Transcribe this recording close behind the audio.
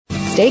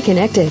Stay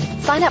connected.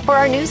 Sign up for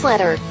our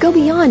newsletter. Go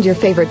beyond your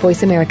favorite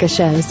Voice America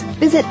shows.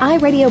 Visit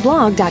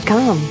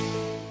iradioblog.com.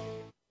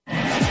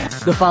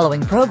 The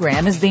following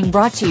program is being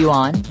brought to you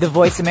on the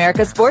Voice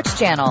America Sports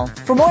Channel.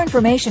 For more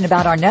information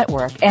about our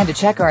network and to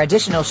check our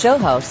additional show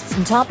hosts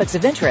and topics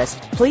of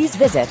interest, please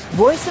visit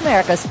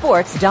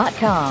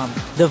voiceamericasports.com.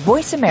 The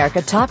Voice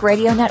America Talk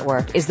Radio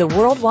Network is the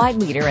worldwide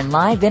leader in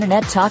live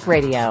Internet talk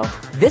radio.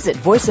 Visit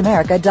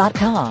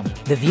voiceamerica.com.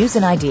 The views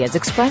and ideas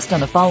expressed on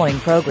the following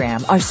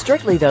program are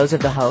strictly those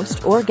of the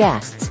host or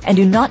guests and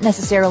do not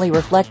necessarily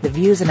reflect the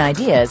views and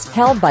ideas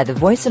held by the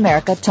Voice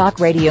America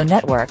Talk Radio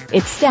Network,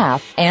 its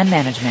staff, and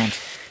management.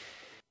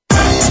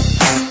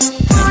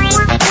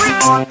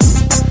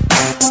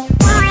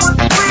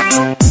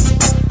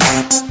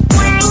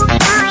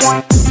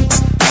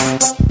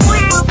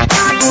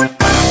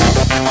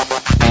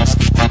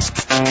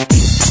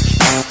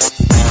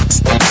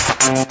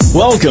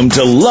 Welcome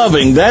to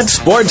Loving That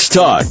Sports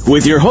Talk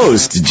with your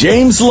host,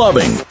 James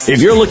Loving.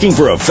 If you're looking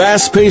for a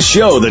fast-paced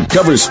show that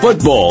covers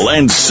football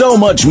and so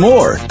much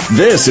more,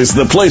 this is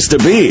the place to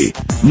be.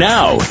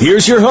 Now,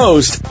 here's your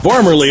host,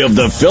 formerly of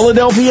the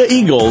Philadelphia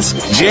Eagles,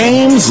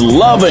 James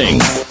Loving.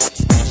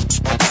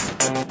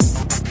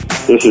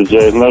 This is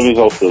James Loving,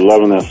 host of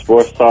Loving That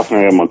Sports Talk, and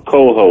I have my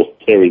co-host,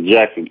 Terry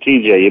Jackson.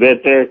 TJ, you there,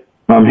 Terry?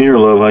 I'm here,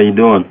 love. How you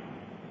doing?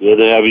 Good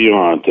to have you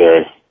on,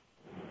 Terry.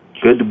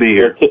 Good to be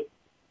here.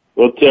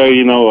 Well,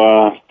 Terry,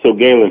 till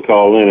Galen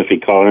called in, if he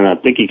called in, I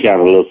think he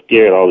kind of a little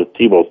scared, all the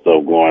Tebow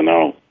stuff going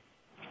on,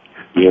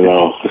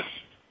 So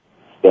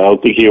I don't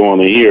think he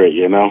want to hear it,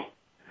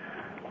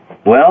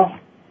 Well,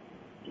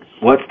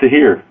 what's to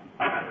hear?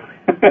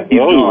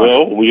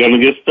 Well, we're going to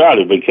get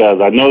started because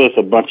I know there's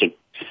a bunch of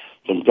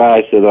some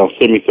guys that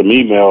send me some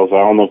emails. I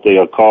don't know if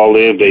they'll call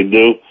in. If they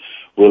do,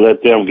 we'll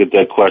let them get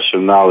that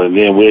question out, and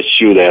then we'll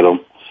shoot at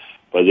them.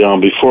 But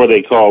before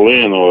they call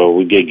in or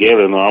we get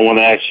Galen, I want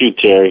to ask you,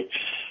 Terry,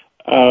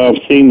 I've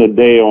seen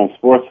today on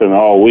SportsCenter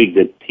all week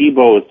that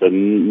Tebow is the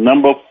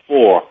number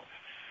 4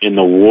 in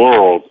the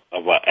world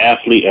of an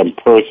athlete and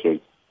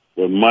person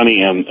with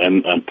money and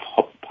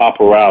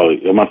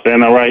popularity. Am I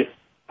saying that right?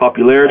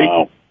 Popularity?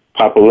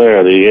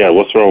 Popularity, yeah.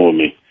 What's wrong with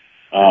me?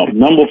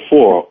 Number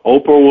 4,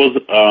 Oprah was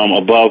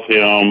above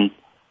him,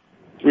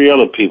 3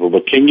 other people.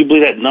 But can you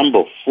believe that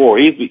number 4?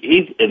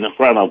 He's in the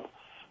front of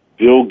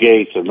Bill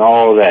Gates and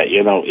all that.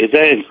 Is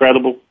that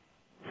incredible?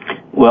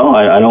 Well,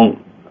 I don't.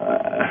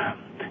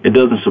 It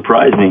doesn't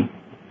surprise me.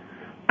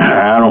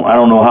 I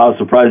don't know how it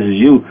surprises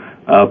you.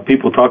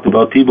 People talked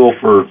about Tebow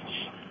for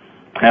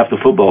half the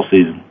football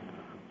season.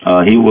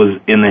 He was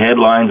in the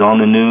headlines on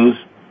the news.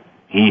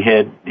 He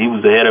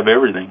was the head of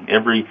everything.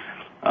 Every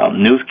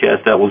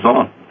newscast that was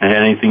on that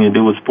had anything to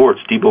do with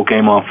sports, Tebow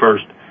came on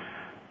first.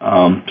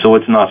 So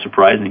it's not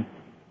surprising.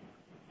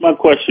 My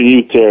question to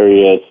you,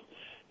 Terry, is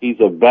he's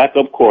a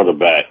backup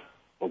quarterback.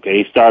 Okay,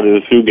 he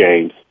started a few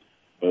games.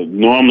 But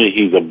normally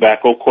he's a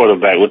backup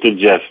quarterback with the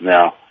Jets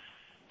now.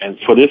 And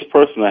for this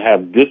person to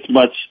have this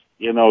much,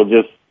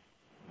 just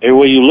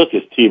everywhere you look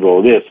is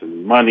Tebow, this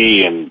and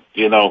money and,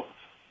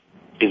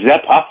 is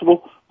that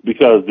possible?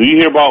 Because do you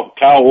hear about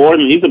Kyle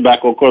Orton? He's a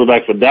backup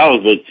quarterback for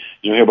Dallas, but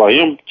you hear about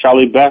him,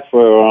 Charlie Bass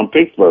for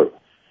Pittsburgh.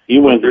 He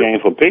wins the game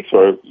for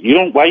Pittsburgh.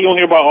 Why you don't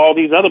hear about all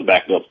these other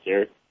backups,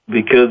 Terry?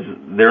 Because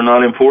they're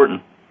not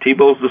important.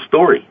 Tebow's the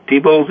story.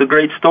 Tebow's a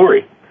great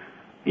story.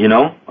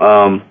 Those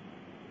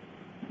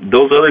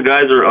other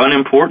guys are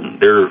unimportant.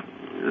 They're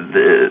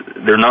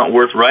not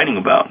worth writing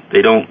about.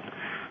 They don't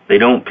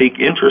pique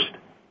interest.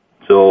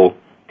 So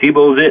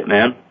Tebow's it,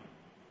 man.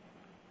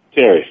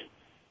 Terry,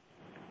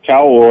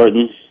 Kyle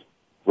Orton,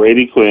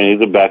 Brady Quinn, he's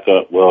a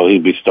backup. Well,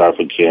 he'd be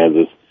starting for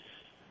Kansas.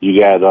 You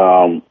got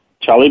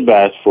Charlie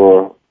Bass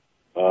for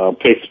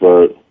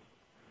Pittsburgh.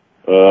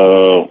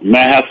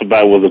 Matt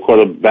Hasselbeck was a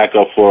quarterback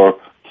up for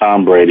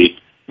Tom Brady.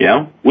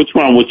 Yeah. Which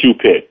one would you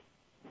pick?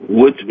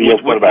 Which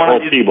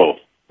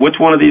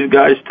one of these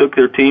guys took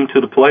their team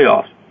to the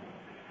playoffs?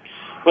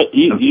 But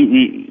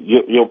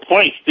your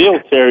point still,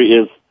 Terry,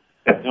 is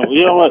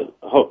you know what?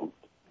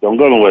 Don't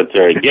go nowhere,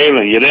 Terry.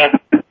 Galen, you there?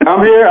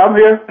 I'm here. I'm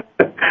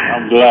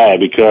glad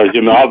because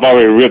I've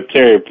already ripped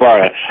Terry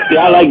apart. See,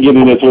 I like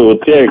getting this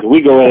with Terry because we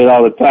go at it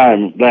all the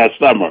time last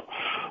summer.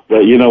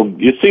 But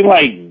it seems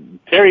like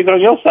Terry's on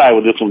your side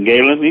with this one,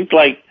 Galen. He's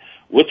like,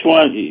 which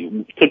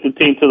one took the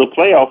team to the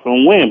playoffs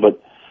and win?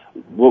 But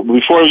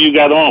before you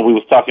got on, we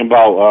was talking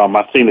about I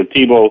seen the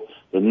Tebow,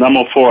 the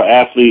number 4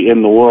 athlete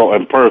in the world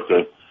in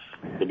person,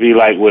 to be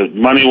like with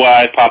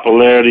money-wise,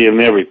 popularity, and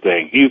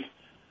everything. He's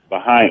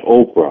behind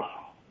Oprah.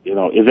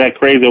 Is that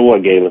crazy or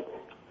what, Galen?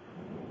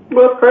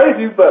 Well, it's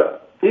crazy,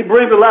 but he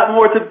brings a lot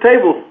more to the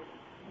table.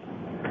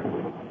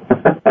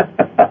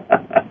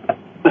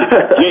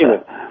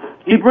 Galen,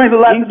 he brings a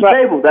lot to the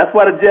table. That's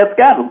why the Jets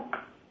got him.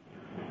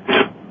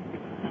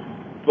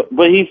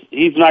 But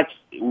he's not.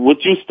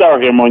 Would you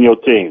start him on your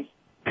team,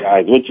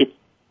 guys? Would you?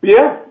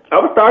 Yeah, I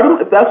would start him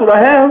if that's what I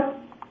have.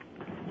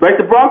 Like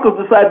the Broncos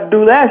decided to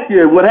do last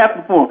year. What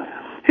happened for him?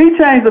 He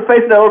changed the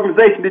face of that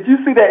organization. Did you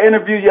see that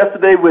interview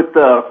yesterday with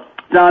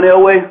John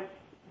Elway?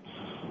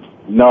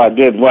 No, I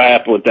didn't. What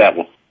happened with that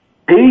one?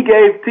 He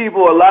gave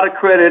Tebow a lot of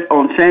credit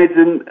on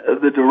changing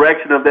the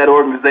direction of that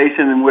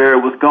organization and where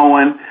it was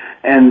going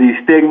and the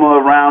stigma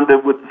around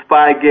it with the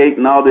Spygate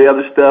and all the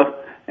other stuff.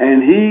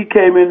 And he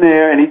came in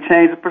there and he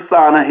changed the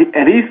persona.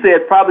 And he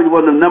said probably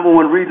one of the number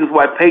one reasons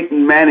why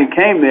Peyton Manning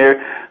came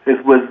there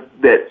was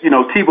that,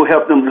 Tebow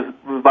helped them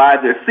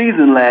revive their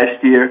season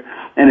last year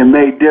and it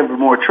made Denver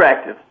more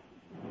attractive.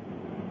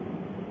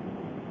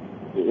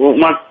 Well,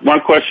 my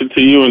question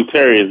to you and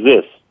Terry is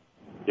this,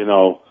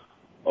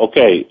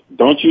 okay,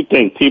 don't you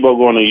think Tebow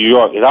going to New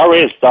York, it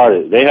already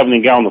started. They haven't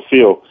even got on the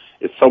field.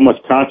 It's so much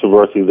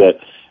controversy that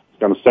it's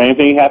going to same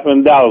thing happen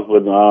in Dallas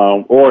with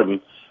Orton,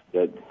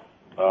 that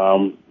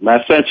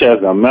Matt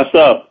Sanchez going to mess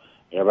up.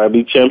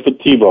 Everybody be cheering for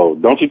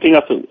Tebow. Don't you think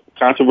that's a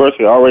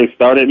controversy already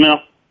started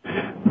now?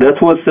 That's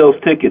what sells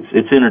tickets.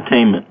 It's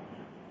entertainment.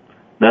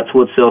 That's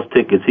what sells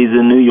tickets. He's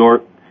in New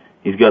York.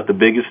 He's got the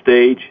biggest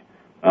stage.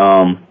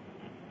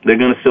 They're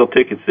going to sell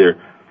tickets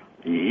there.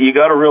 You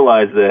got to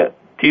realize that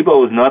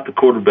Tebow is not the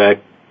quarterback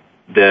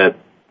that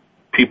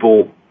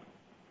people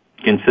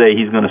can say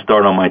he's going to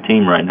start on my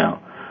team right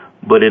now.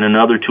 But in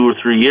another 2 or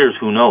 3 years,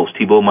 who knows?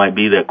 Tebow might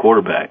be that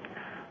quarterback.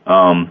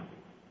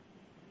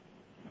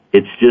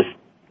 It's just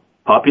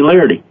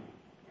popularity.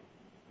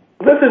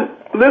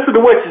 Listen to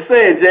what you're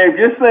saying, James.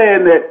 You're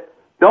saying that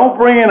don't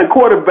bring in a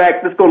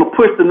quarterback that's going to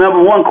push the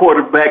number one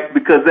quarterback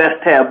because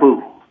that's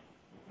taboo.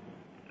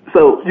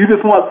 So you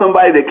just want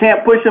somebody that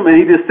can't push him and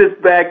he just sits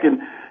back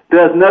and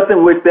does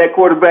nothing, which that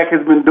quarterback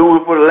has been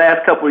doing for the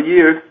last couple of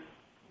years.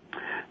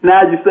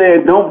 Now you're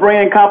saying don't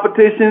bring in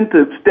competition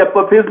to step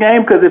up his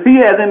game, because if he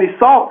has any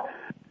salt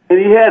and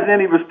he has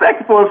any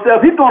respect for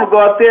himself, he's going to go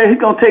out there, he's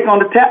going to take on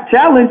the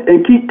challenge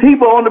and keep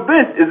Tebow on the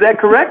bench. Is that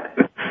correct?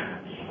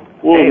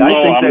 Well, hey, I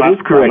think that is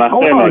correct.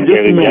 Hold on just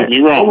a minute.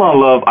 Hold on,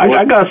 love.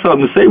 I got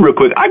something to say real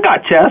quick. I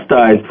got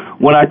chastised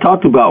when I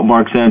talked about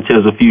Mark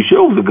Sanchez a few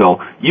shows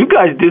ago. You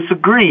guys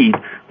disagreed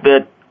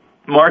that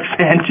Mark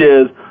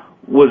Sanchez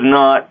was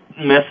not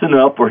messing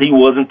up or he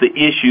wasn't the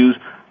issues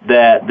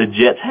that the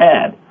Jets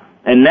had.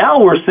 And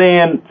now we're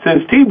saying,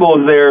 since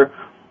Tebow's there,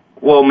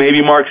 well,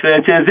 maybe Mark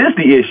Sanchez is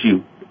the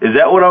issue. Is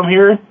that what I'm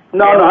hearing?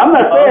 No, I'm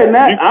not saying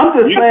that. I'm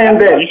just saying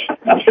that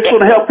it's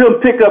going to help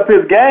him pick up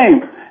his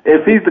game.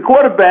 If he's the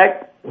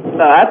quarterback,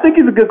 I think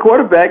he's a good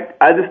quarterback.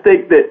 I just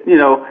think that,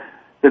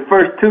 the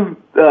first two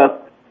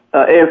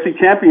AFC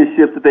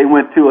championships that they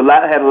went to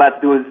had a lot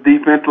to do with his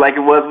defense, like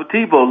it was with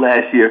Tebow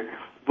last year.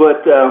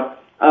 But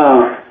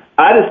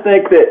I just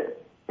think that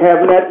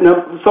having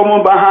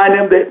someone behind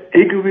him that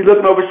he could be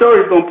looking over his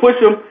shoulder, he's going to push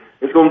him.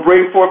 It's going to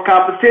bring forth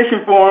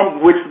competition for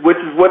him, which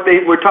is what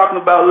they were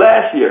talking about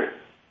last year.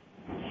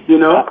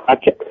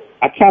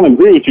 I kind of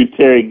agree with you,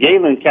 Terry.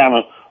 Galen kind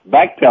of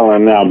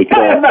backpedaling now because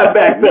I'm not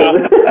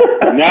backpedaling.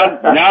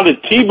 now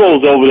that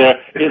Tebow's over there,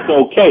 it's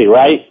okay,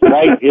 right?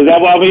 Right? Is that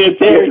what I'm hearing,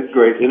 Terry? Yes, it's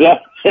great. Is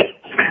that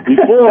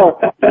before?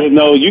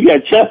 You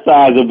got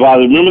chastised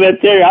about it. Remember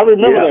that, Terry? I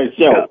remember that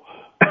show.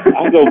 Yeah.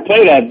 I'm going to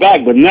play that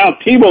back, but now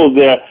Tebow's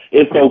there,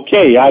 it's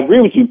okay. I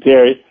agree with you,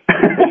 Terry.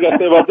 What you got to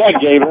say about that,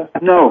 Galen?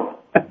 No.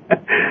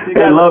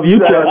 I love you,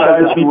 Terry.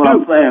 That's what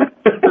I'm saying.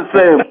 Just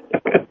saying.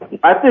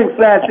 I think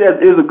Sanchez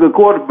is a good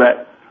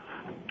quarterback,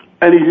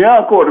 and he's a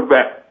young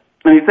quarterback,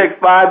 and he takes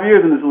 5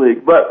 years in this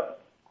league. But,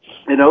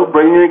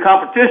 bringing in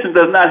competition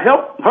does not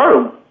hurt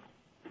him.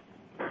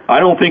 I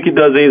don't think it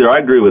does either. I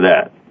agree with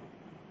that.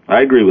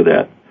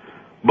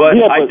 But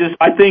yeah,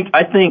 I think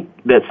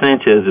that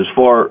Sanchez is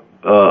far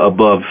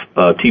above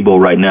Tebow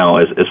right now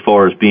as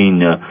far as being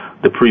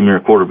the premier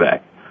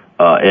quarterback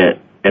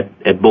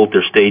at both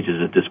their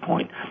stages at this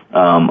point.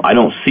 I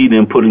don't see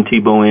them putting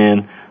Tebow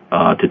in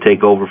to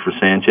take over for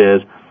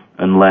Sanchez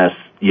unless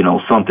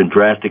something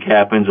drastic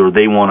happens or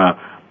they want to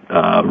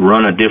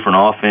run a different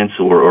offense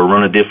or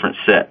run a different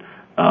set.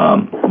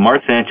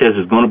 Mark Sanchez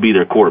is going to be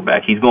their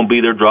quarterback. He's going to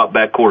be their drop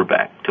back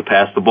quarterback to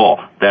pass the ball.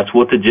 That's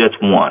what the Jets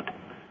want.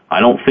 I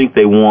don't think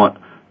they want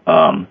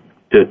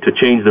to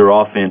change their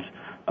offense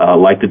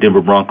like the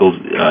Denver Broncos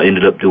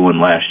ended up doing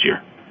last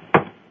year.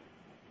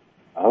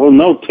 I don't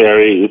know,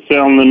 Terry. It's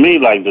sounding to me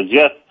like the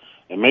Jets,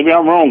 and maybe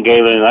I'm wrong,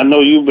 Galen. I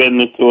know you've been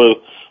into it.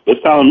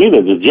 It's sounding to me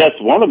that the Jets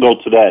want to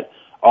go to that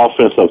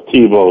offense of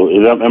Tebow.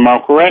 Am I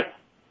correct?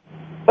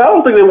 I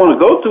don't think they want to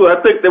go to it.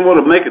 I think they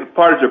want to make it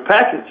part of their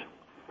package.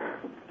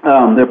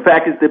 Their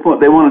package, they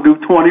want to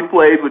do 20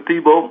 plays with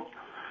Tebow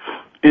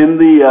in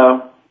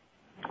the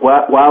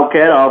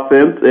Wildcat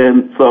offense,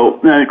 and so,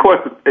 of course,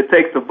 it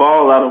takes the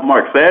ball out of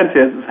Mark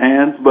Sanchez's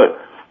hands. But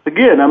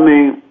again,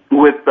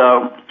 with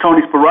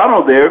Tony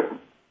Sparano there,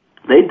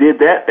 they did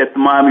that at the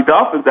Miami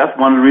Dolphins. That's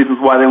one of the reasons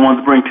why they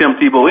wanted to bring Tim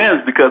Tebow in,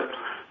 is because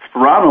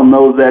Sparano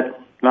knows that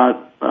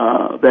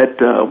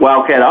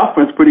Wildcat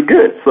offense pretty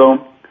good.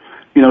 So,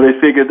 they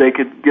figured they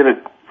could get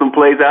some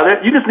plays out of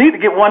it. You just need to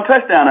get one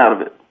touchdown out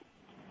of it.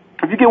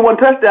 If you get one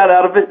touchdown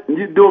out of it,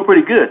 you're doing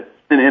pretty good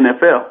in the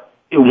NFL.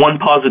 One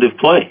positive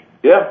play.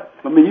 Yeah,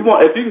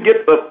 if you can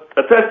get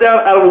a touchdown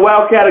out of a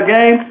Wildcat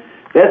game,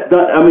 that's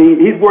done.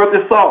 He's worth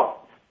his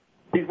salt.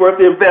 He's worth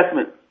the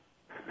investment.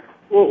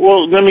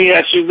 Well, let me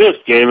ask you this,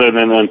 Galen,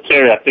 and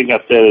Terry, I think I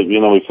said it,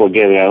 before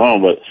getting that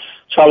on, but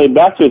Charlie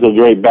Batch is a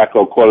great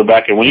backup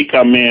quarterback, and when he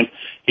come in,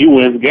 he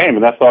wins the game,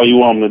 and that's all you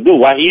want him to do.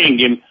 Why he ain't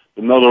getting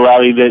the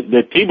notoriety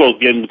that Tebow's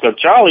getting? Because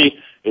Charlie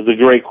is a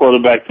great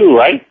quarterback too,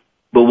 right?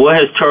 But what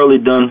has Charlie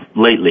done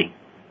lately?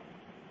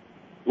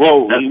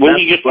 Well, when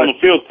he gets on the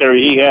field,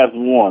 Terry, he has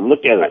won.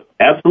 Look at it.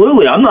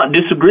 Absolutely. I'm not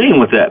disagreeing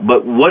with that.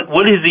 But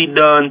what has he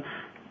done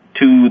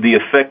to the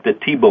effect that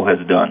Tebow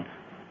has done?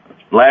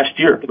 Last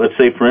year, let's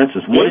say, for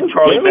instance, what did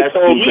Charlie Batch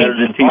do better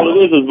than Tebow?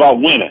 All it is about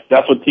winning.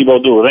 That's what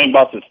Tebow do. It ain't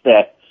about the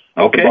stats.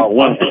 Okay.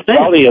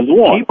 Charlie has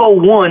won.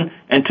 Tebow won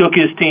and took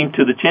his team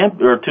to the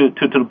to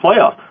the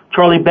playoffs.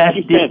 Charlie Batch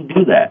didn't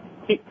do that.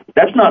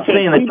 That's not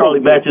saying that Charlie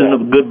Batch isn't a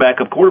good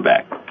backup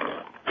quarterback.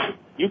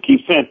 You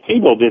keep saying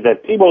Tebow did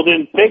that. Tebow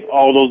didn't take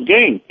all those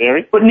games,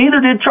 Terry. But neither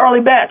did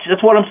Charlie Batch.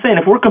 That's what I'm saying.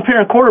 If we're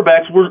comparing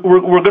quarterbacks, we're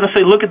going to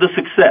say, look at the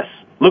success.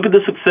 Look at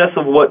the success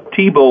of what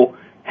Tebow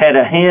had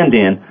a hand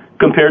in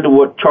compared to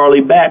what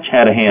Charlie Batch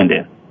had a hand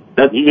in.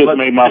 You just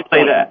made my point.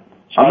 Say that.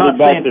 Charlie I'm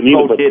not saying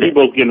Tebow did it.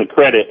 Tebow's getting the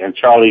credit and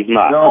Charlie's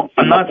not. No,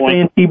 I'm not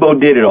saying Tebow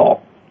did it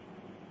all.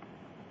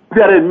 You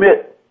got to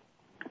admit,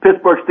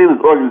 Pittsburgh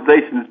Steelers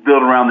organization is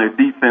built around their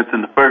defense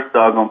in the first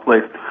doggone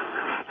place.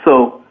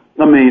 So,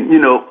 I mean,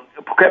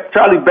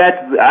 Charlie Batch,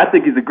 I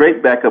think he's a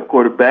great backup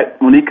quarterback.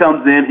 When he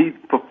comes in, he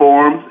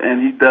performs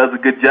and he does a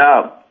good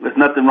job. There's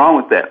nothing wrong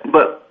with that.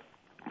 But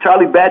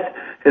Charlie Batch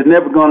has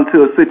never gone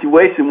into a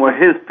situation where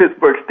his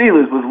Pittsburgh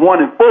Steelers was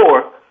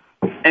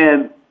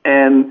 1-4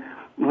 and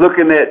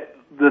looking at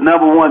the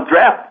number one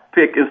draft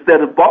pick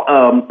instead of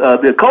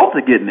the Colts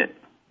are getting it.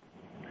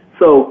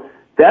 So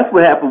that's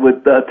what happened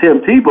with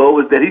Tim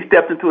Tebow, is that he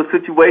stepped into a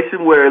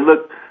situation where it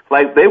looked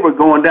like they were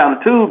going down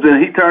the tubes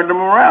and he turned them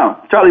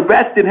around. Charlie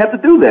Batch didn't have to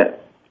do that.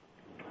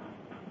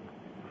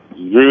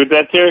 You agree with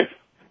that, Terry?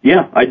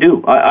 Yeah, I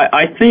do.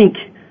 I think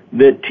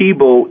that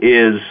Tebow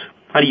is,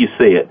 how do you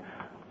say it?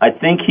 I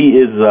think he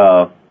is,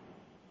 I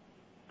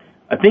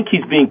think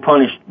he's being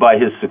punished by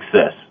his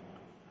success.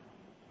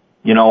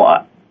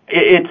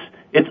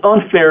 It's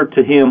unfair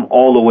to him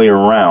all the way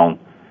around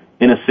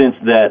in a sense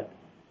that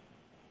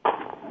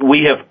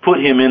we have put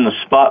him in the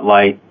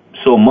spotlight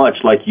so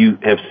much, like you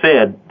have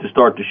said to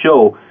start the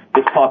show.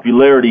 His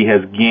popularity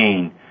has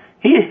gained.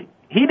 He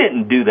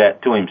didn't do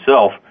that to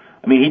himself.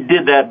 I mean, he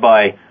did that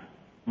by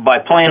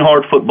playing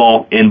hard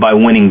football and by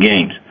winning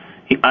games.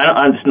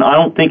 I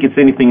don't think it's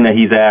anything that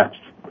he's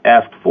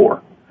asked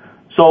for.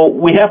 So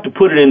we have to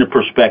put it into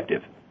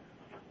perspective.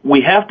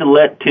 We have to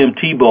let Tim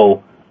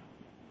Tebow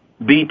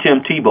be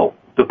Tim Tebow,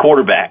 the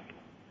quarterback.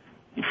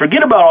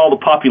 Forget about all the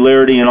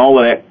popularity and all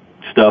of that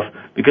stuff,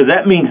 because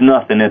that means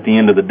nothing at the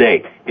end of the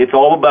day. It's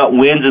all about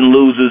wins and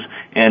loses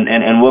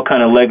and what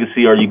kind of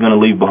legacy are you going to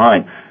leave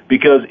behind.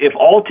 Because if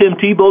all Tim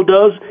Tebow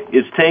does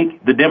is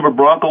take the Denver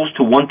Broncos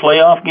to one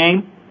playoff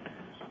game,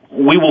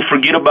 we will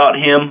forget about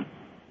him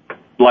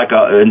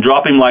and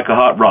drop him like a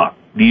hot rock.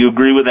 Do you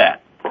agree with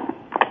that?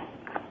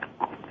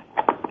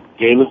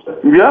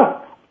 Yeah.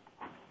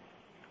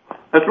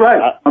 That's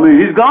right. I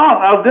mean, he's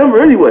gone out of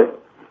Denver anyway.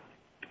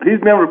 He's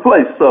been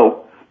replaced.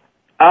 So,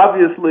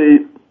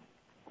 obviously,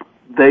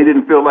 they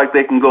didn't feel like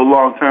they can go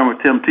long-term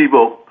with Tim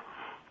Tebow.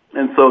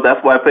 And so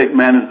that's why Peyton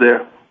Manning's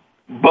there.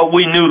 But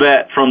we knew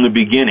that from the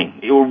beginning,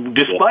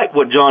 despite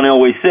what John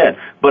Elway said.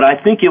 But I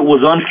think it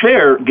was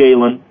unfair,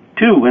 Galen,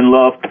 too, in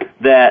Love,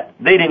 that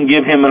they didn't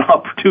give him an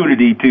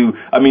opportunity to,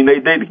 I mean, they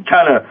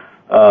kind of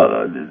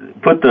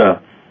put the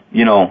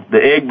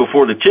egg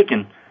before the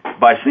chicken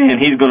by saying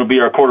he's going to be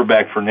our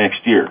quarterback for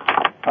next year.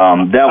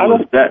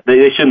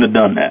 They shouldn't have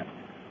done that.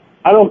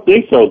 I don't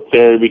think so,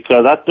 Terry,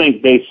 because I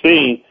think they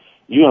seen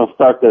you're going to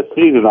start that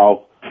season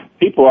off.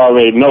 People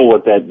already know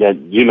what they're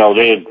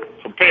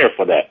prepared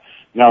for that.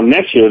 Now,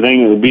 next year, they're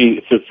going to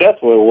be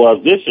successful it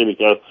was this year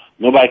because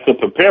nobody could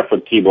prepare for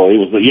Tebow. He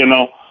was,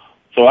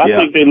 so I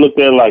think they looked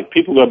at it like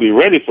people are going to be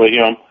ready for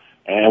him,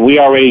 and we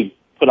already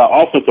put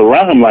our offense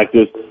around him like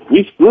this.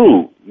 We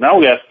screwed. Now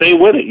we got to stay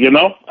with it,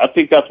 I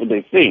think that's what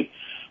they see.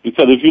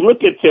 Because if you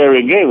look at Terry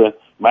and Galen,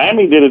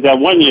 Miami did it that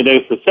one year. They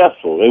were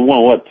successful. They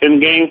won, 10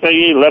 games that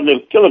year? 11. They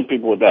were killing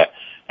people with that.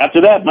 After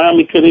that,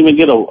 Miami couldn't even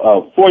get a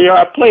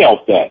 4-yard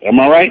playoff stat. Am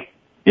I right?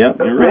 Yep,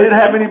 you're right. They didn't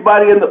have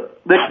anybody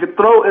that could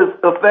throw as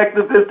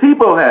effective as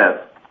Tebow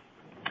has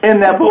in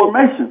that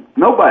formation.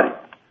 Nobody.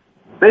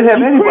 They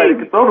didn't have anybody that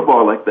could throw the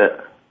ball like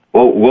that.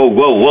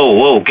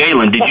 Whoa,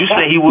 Galen, did you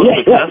say he was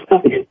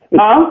successful?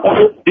 Huh?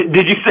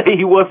 Did you say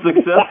he was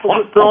successful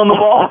at throwing the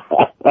ball?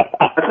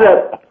 I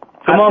said,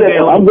 Come on,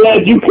 Galen. I'm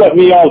glad you cut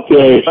me off,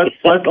 Terry.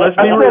 Let's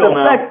be real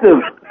now.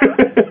 Effective.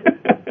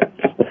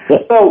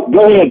 So,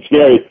 go ahead,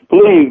 Terry.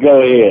 Please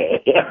go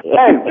ahead.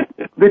 Hey,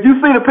 did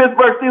you see the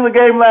Pittsburgh Steelers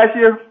game last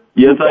year?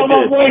 Yes, I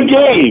did. One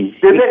game.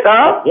 Did they?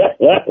 Huh?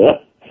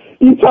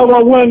 You talking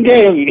about one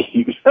game?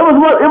 It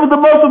was the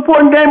most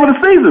important game of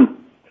the season.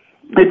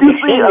 Did you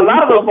see a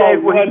lot of those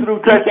games where he threw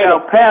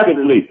touchdown passes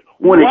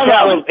when it counted? 1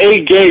 out of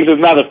 8 games is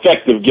not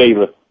effective,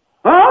 Galen.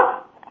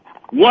 Huh?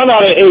 1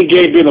 out of 8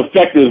 games being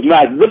effective is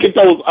not. Look at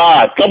those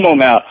odds. Come on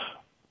now.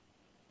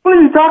 What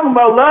are you talking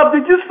about, Love?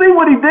 Did you see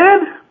what he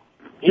did?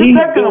 He's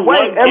taking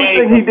away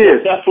everything he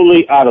did.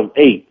 Successfully out of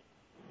 8.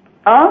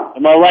 Huh?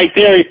 Am I right,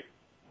 Terry?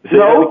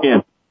 No.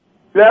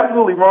 You're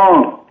absolutely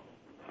wrong.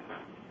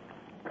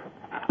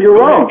 You're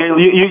wrong. Galen,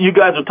 you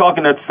guys are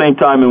talking at the same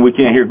time and we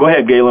can't hear. Go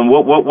ahead, Galen.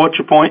 What's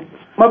your point?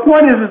 My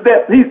point is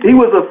that he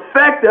was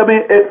effective. I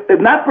mean,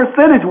 not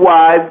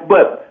percentage-wise,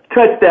 but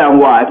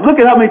touchdown-wise. Look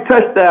at how many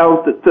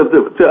touchdowns to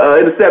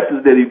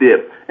interceptions that he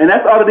did. And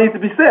that's all that needs to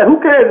be said. Who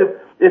cares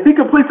if he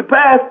completes a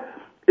pass,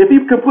 if he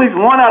completes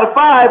 1 out of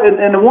 5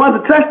 and the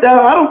one's a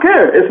touchdown, I don't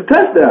care. It's a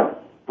touchdown.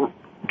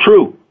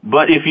 True.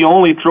 But if you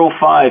only throw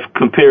 5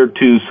 compared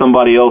to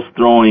somebody else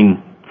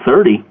throwing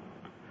 30,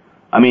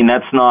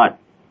 that's not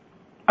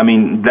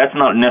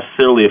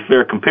necessarily a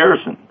fair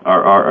comparison.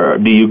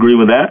 Do you agree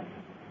with that?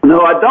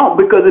 No, I don't,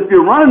 because if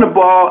you're running the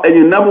ball and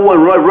your number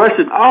one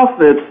rushing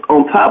offense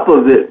on top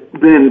of it,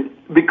 then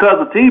because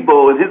of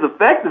Tebow and his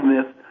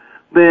effectiveness,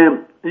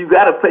 then you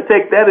got to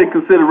take that in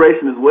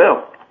consideration as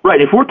well. Right.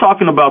 If we're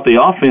talking about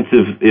the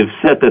offensive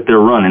set that they're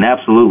running,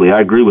 absolutely, I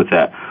agree with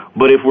that.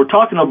 But if we're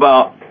talking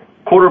about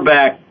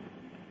quarterback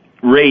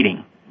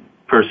rating,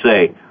 per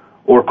se,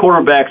 or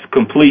quarterbacks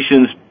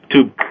completions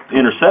to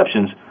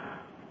interceptions,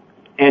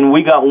 and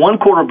we got one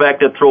quarterback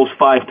that throws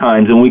 5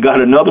 times and we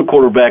got another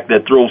quarterback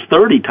that throws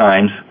 30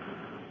 times,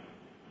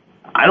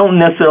 I don't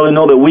necessarily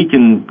know that we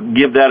can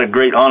give that a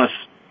great, honest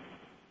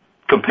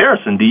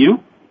comparison. Do you?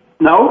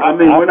 No,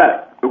 we're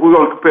not. If we're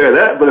going to compare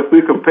that, but if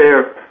we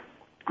compare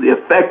the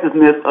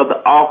effectiveness of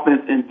the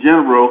offense in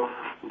general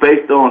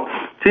based on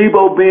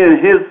Tebow being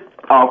his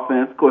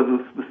offense, because it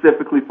was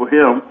specifically for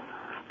him,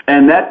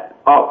 and that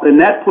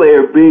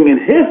player being in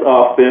his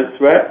offense,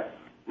 right?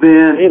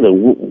 Then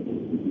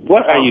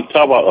what are you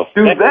talking about?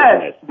 Do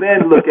that,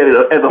 then look at it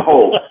as a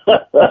whole.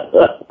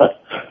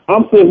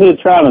 I'm sitting here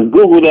trying to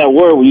Google that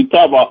word when you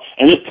talk about,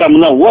 and it's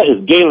coming up. What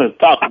is Galen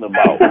talking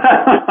about?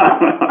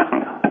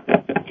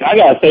 I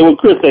gotta say what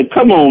Chris said.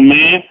 Come on,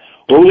 man.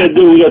 What we're gonna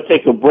do? We're gonna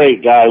take a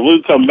break, guys. When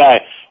we come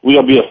back, we're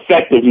gonna be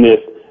effectiveness,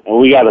 and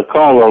we got a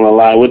caller on the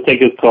line. We'll take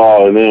his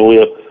call, and then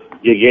we'll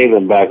get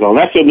Galen back on.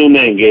 That's your new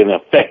name, Galen.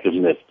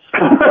 Effectiveness. You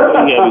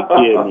gotta be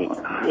kidding me.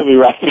 We'll be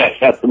right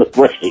back after the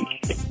break.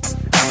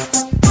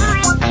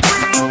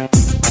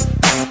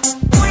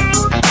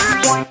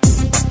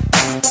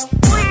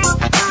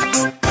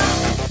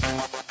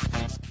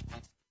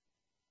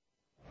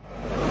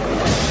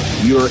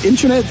 Your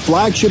internet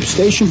flagship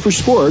station for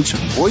sports,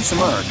 Voice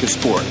America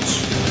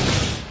Sports.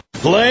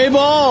 Play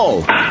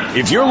ball!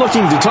 If you're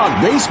looking to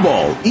talk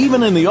baseball,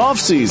 even in the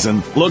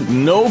off-season, look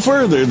no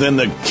further than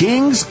the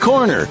King's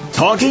Corner,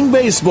 talking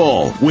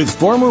baseball with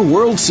former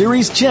World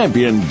Series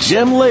champion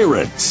Jim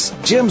Leyritz.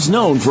 Jim's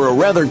known for a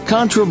rather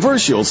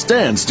controversial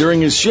stance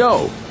during his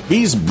show.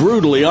 He's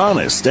brutally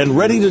honest and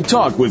ready to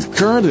talk with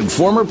current and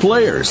former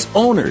players,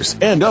 owners,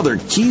 and other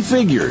key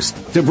figures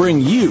to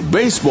bring you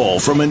baseball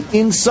from an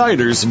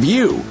insider's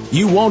view.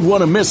 You won't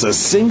want to miss a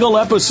single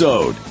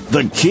episode.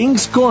 The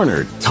King's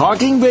Corner,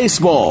 talking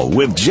baseball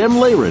with Jim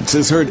Leyritz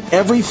is heard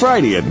every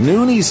Friday at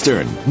noon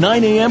Eastern,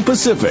 9 a.m.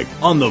 Pacific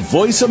on the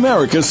Voice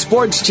America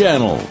Sports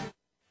Channel.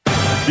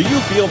 Do you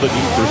feel the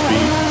need for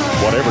speed?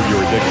 Whatever your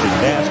addiction,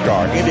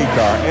 NASCAR,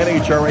 IndyCar,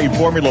 NHRA,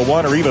 Formula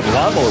One, or even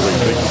lawnmower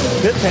racing,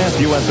 Pit Pass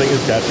USA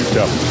has got you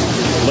covered.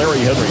 Larry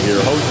Henry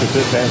here, host of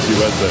Pit Pass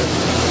USA.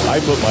 I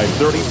put my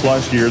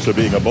 30-plus years of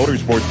being a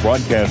motorsports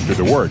broadcaster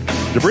to work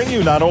to bring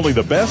you not only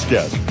the best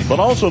guests,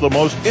 but also the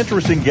most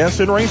interesting guests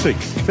in racing.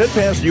 Pit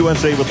Pass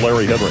USA with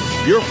Larry Henry,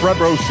 your front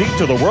row seat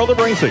to the world of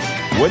racing.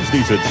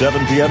 Wednesdays at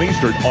 7 p.m.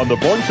 Eastern on the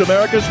Voice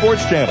America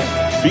Sports Channel.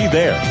 Be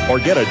there or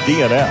get a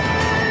DNF.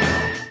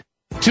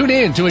 Tune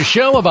in to a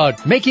show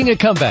about making a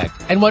comeback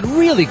and what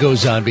really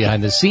goes on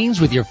behind the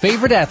scenes with your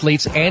favorite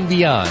athletes and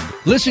beyond.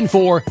 Listen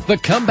for The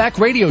Comeback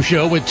Radio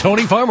Show with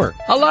Tony Farmer.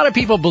 A lot of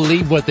people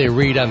believe what they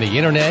read on the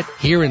internet,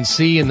 hear and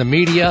see in the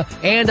media,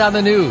 and on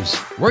the news.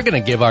 We're going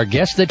to give our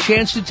guests the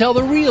chance to tell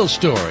the real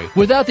story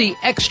without the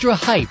extra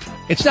hype.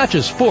 It's not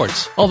just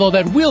sports, although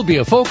that will be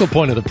a focal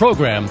point of the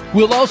program.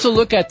 We'll also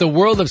look at the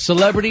world of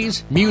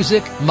celebrities,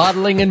 music,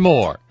 modeling, and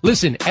more.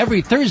 Listen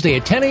every Thursday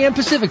at 10 a.m.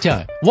 Pacific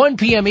Time, 1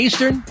 p.m.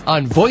 Eastern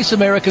on Voice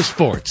America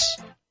Sports.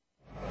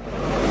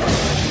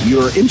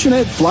 Your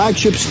internet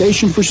flagship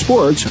station for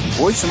sports,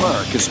 Voice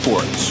America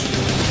Sports.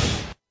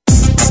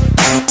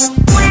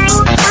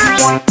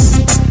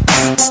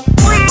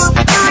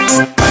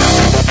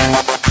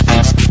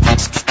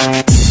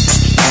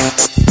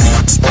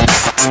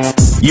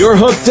 You're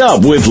hooked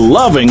up with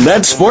Loving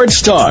That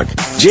Sports Talk.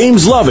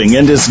 James Loving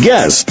and his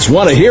guests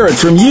want to hear it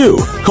from you.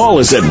 Call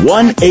us at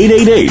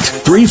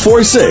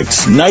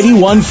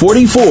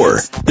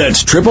 1-888-346-9144.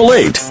 That's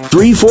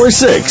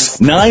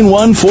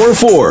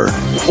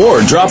 888-346-9144.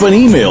 Or drop an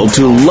email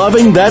to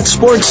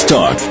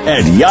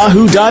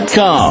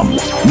lovingthatsportstalk@yahoo.com.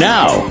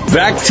 Now,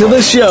 back to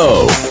the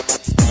show.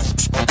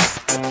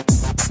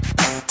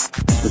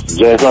 This is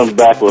James. I'm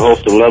back with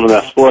host of Loving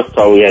That Sports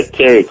Talk. We got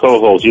Terry,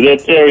 co-host. You there,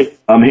 Terry?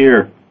 I'm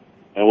here.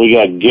 And we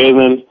got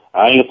Galen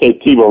I ain't going to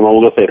say Tebow, I'm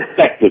going to say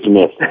Sexton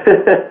Smith.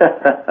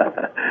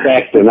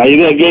 Sexton. Are you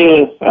there,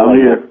 Galen? I'm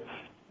here.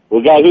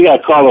 Well, guys, we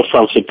got callers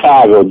from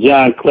Chicago.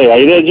 John Clay. Are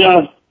you there,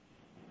 John?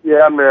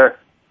 Yeah, I'm there.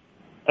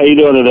 How you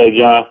doing today,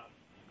 John?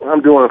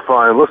 I'm doing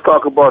fine. Let's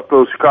talk about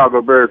those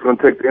Chicago Bears going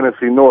to take the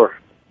NFC North.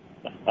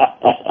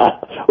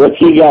 What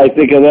you guys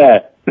think of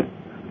that?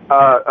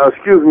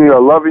 Excuse me,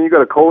 Loving, you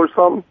got a cold or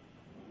something?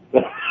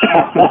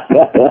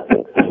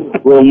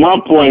 Well, my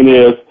point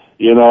is,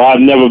 I've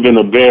never been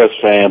a Bears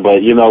fan,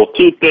 but,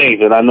 two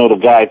things, and I know the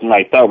guys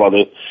might talk about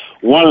this.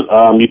 One,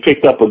 you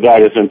picked up a guy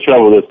that's in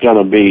trouble that's going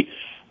to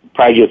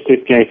probably get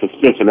 6-game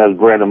suspension. That's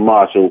Brandon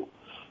Marshall.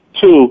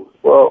 Two,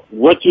 well,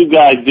 what you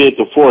guys did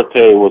to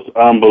Forte was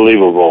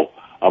unbelievable.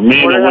 A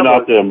man that went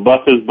out there and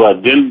bust his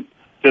butt, didn't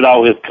sit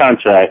out his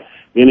contract,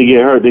 then he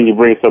get hurt, then you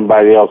bring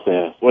somebody else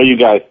in. What do you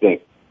guys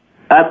think?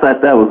 I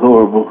thought that was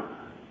horrible.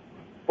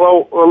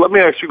 Well, let me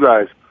ask you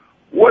guys.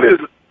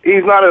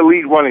 He's not an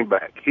elite running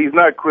back. He's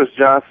not Chris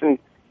Johnson.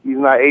 He's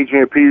not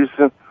Adrian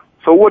Peterson.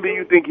 So what do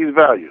you think he's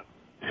valued?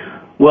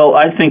 Well,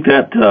 I think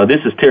that,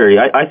 this is Terry,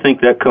 I think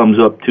that comes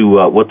up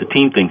to what the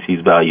team thinks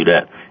he's valued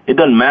at. It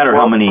doesn't matter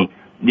how many,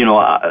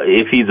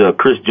 if he's a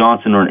Chris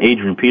Johnson or an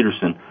Adrian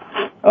Peterson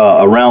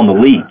around the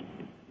league.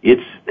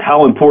 It's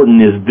how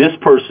important is this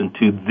person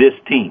to this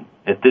team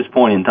at this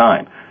point in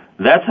time.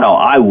 That's how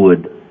I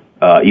would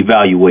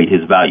evaluate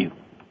his value.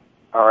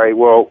 All right,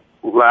 well,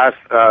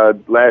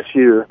 last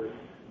year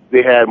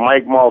they had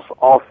Mike Moss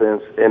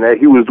offense, and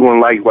he was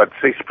doing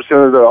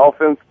 6% of the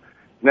offense.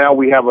 Now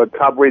we have a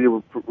top-rated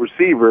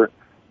receiver.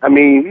 I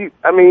mean,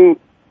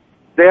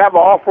 they have an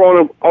offer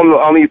on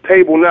the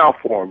table now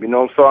for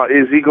him. So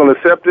is he going to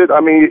accept it?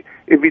 I mean,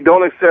 if he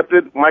don't accept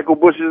it, Michael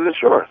Bush's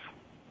insurance.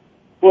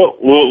 Well,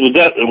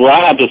 what I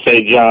have to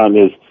say, John,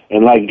 is,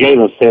 and like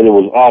Galen said, it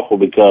was awful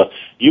because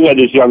you had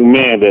this young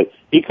man that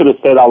he could have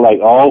set out like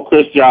all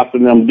Chris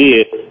Johnson them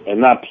did and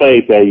not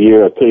played that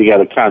year until he got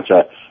a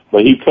contract.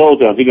 But he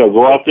told them he going to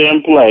go out there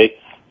and play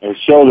and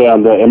show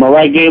them that. Am I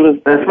right,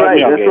 Galen? That's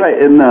right.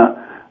 And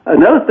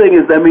another thing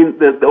is,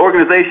 the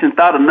organization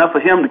thought enough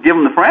of him to give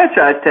him the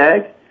franchise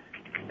tag.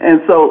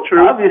 And so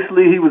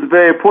obviously he was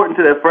very important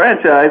to that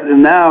franchise,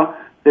 and now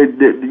they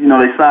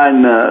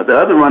sign the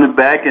other running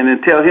back and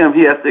then tell him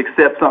he has to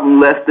accept something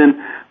less than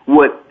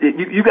what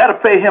you got to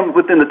pay him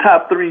within the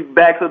top 3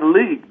 backs of the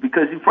league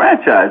because you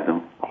franchised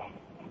him.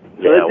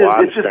 Yeah, I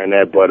understand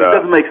that, but it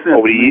doesn't make sense.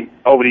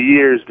 Over the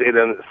years, they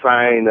done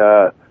signed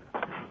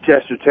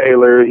Chester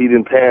Taylor. He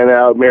didn't pan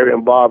out.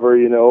 Marion Barber.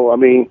 I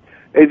mean,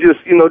 it's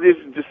just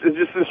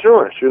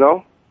insurance.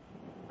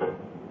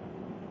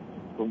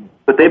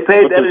 But they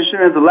paid that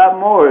insurance a lot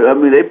more. I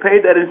mean, they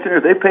paid that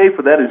insurance. They paid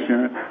for that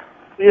insurance.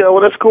 Yeah,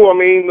 well, that's cool. I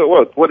mean,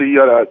 what do you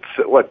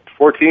got?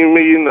 14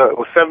 million,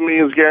 7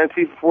 million is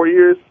guaranteed for 4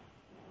 years.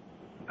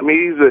 I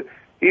mean,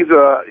 he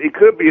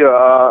could be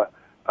a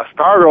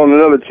starter on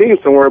another team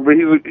somewhere, but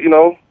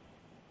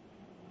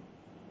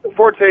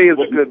Forte is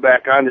a good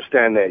back. I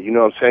understand that. You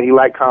know what I'm saying? He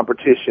liked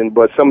competition,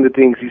 but some of the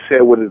things he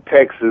said with the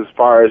text as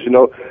far as,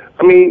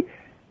 I mean,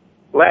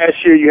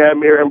 last year you had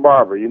Marion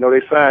Barber.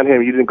 They signed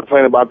him. You didn't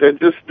complain about that.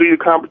 Just do your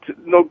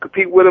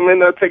compete with him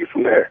and take it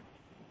from there.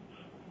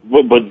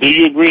 But do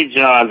you agree,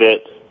 John,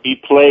 that he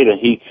played and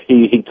he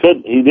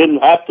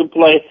didn't have to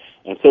play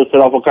and still set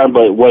off a contract,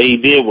 but what he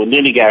did when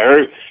then he got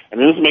hurt, and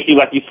then this make you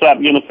like he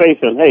slapped you in the face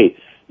and, hey,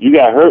 you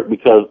got hurt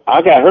because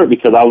I got hurt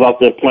because I was out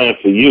there playing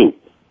for you.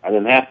 I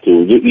didn't have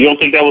to. You don't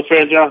think that was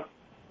fair, John?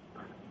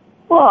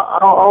 Well, I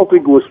don't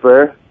think it was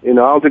fair. I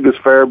don't think it's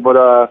fair, but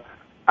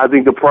I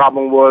think the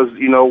problem was,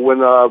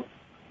 when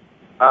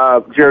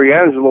Jerry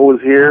Angelo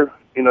was here,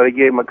 they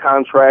gave him a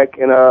contract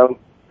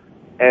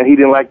and he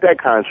didn't like that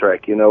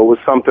contract. It was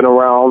something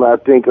around, I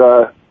think,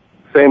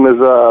 same as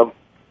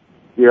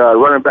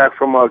running back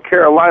from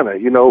Carolina.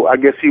 I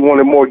guess he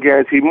wanted more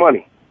guaranteed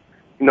money.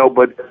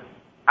 But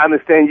I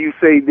understand you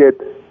say that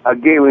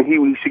Galen, he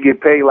should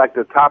get paid like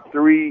the top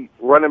 3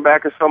 running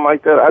back or something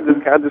like that. I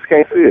just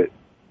can't see it.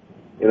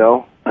 He's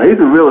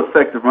a real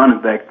effective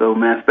running back, though,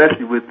 man,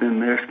 especially within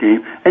their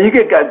scheme. And you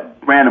got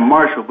Brandon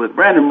Marshall, but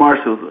Brandon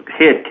Marshall's a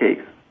head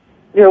case.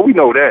 Yeah, we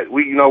know that.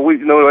 We know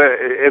that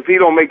if he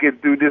don't make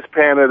it through this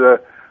pan of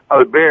the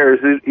Bears,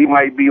 he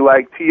might be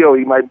like T.O.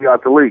 He might be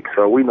out the league.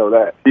 So we know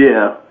that.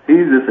 Yeah,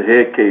 he's just a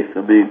head case.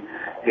 I mean,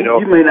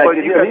 you may not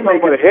get him. He may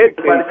get a head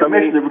case.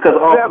 Because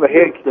all you have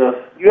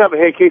a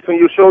head case on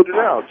your shoulder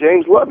now.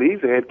 James Lovey,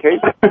 he's a head case.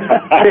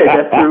 Yeah,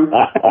 that's true.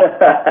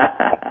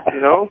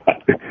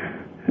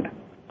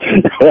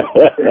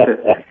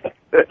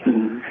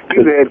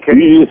 He's a head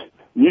case.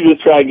 You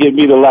just try to get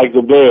me to like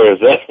the Bears.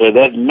 That's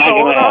not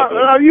going to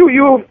happen.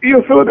 You're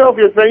a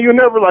Philadelphia fan. You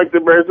never like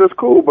the Bears. That's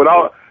cool. But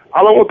all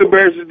I want the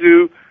Bears to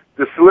do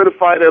to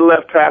solidify their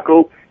left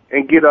tackle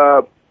and get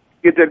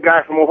that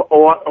guy from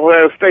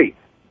Ohio State.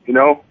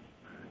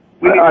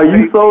 Are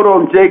you sold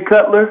on Jay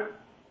Cutler?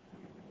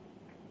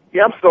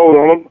 Yeah, I'm sold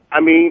on him.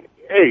 I mean,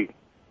 hey,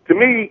 to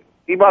me,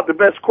 he's about the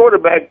best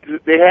quarterback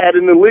they had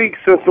in the league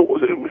since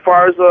as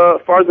far as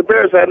the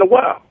Bears had in a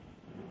while.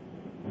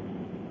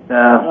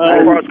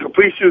 as far as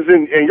completions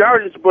and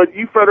yardage, but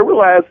you fail to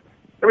realize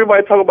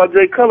everybody talk about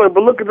Jay Cutler,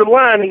 but look at the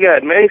line he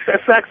got, man. He's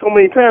sacked so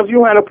many times. You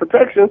don't have no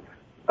protection.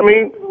 I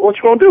mean, what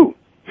you going to do?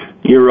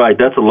 You're right.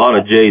 That's a lot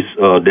of Jay's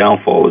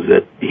downfall is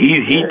that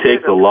he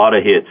takes a lot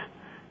of hits.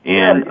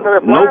 And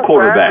no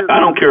quarterback, I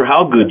don't care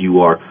how good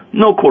you are,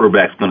 no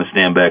quarterback's going to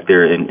stand back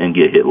there and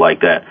get hit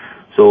like that.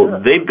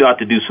 So they've got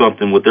to do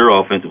something with their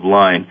offensive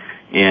line.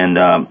 And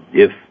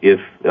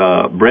if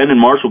Brandon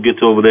Marshall gets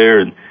over there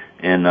and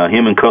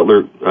him and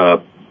Cutler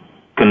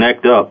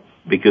connect up,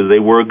 because they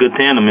were a good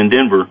tandem in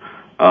Denver,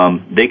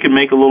 they could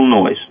make a little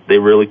noise. They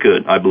really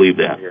could. I believe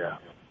that. Yeah.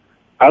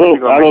 I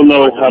don't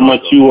know how much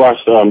you watch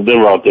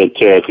Denver out there,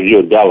 Terry, because you're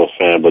a Dallas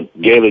fan, but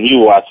Galen, you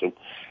watch them.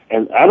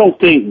 And I don't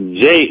think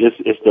Jay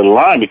is the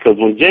line, because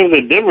when Jay was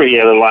at Denver, he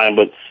had a line,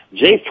 but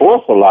Jay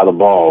forced a lot of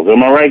balls.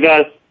 Am I right,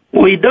 guys?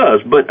 Well, he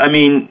does, but, I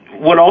mean,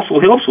 what also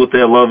helps with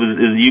that, Love,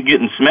 is you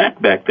getting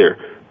smacked back there.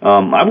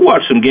 I've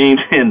watched some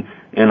games,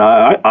 and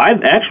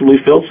I've actually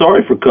felt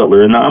sorry for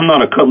Cutler, and I'm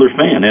not a Cutler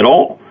fan at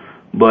all,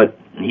 but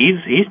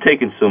he's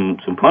taken some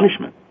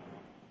punishment.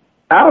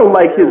 I don't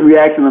like his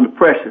reaction under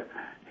pressure.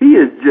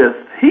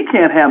 He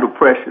can't handle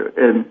pressure,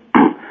 and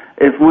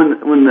if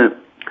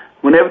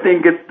when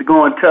everything gets to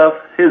going tough,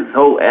 his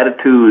whole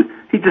attitude,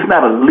 he's just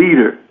not a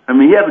leader. I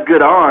mean, he has a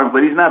good arm,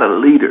 but he's not a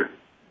leader.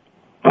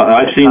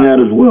 I've seen that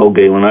as well,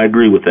 Galen. I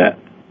agree with that.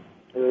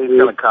 He's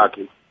kind of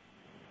cocky.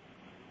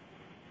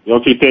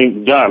 Don't you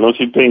think, John,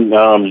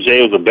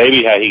 Jay was a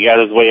baby, how he got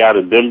his way out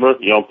of Denver?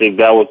 You don't think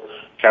that was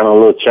kind of a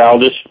little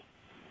childish?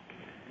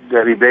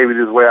 That he babied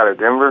his way out of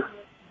Denver?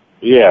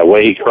 Yeah,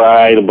 where he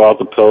cried about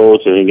the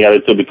coach, and he got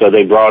it too because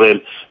they brought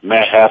in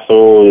Matt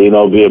Hassel,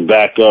 be a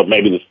backup,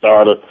 maybe the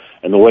starter,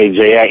 and the way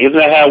Jay acted. Isn't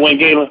that how it went,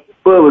 Galen?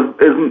 Well,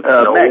 it was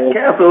Matt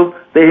Castle.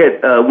 They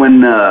had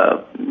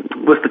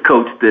what's the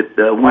coach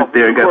that went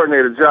there and got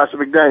coordinator Josh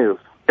McDaniels.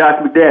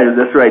 Josh McDaniels,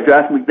 that's right,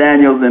 Josh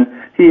McDaniels, and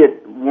he had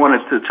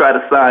wanted to try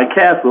to sign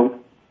Castle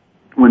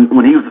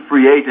when he was a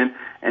free agent,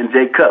 and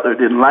Jay Cutler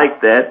didn't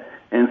like that,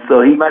 and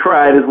so he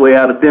cried his way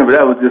out of Denver.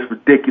 That was just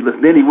ridiculous.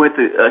 Then he went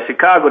to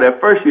Chicago that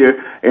first year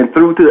and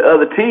threw to the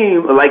other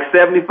team like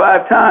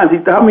 75 times.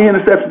 How many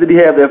interceptions did he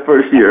have that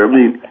first year? I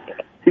mean,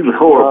 he was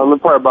horrible.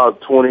 Probably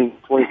about 20.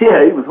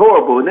 Yeah, he was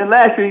horrible. And then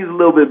last year he was a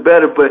little bit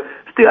better, but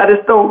still, I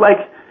just don't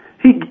like.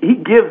 He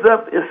gives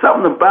up. There's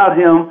something about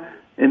him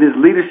and his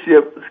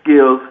leadership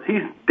skills.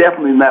 He's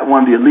definitely not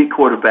one of the elite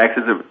quarterbacks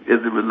as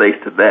it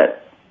relates to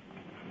that.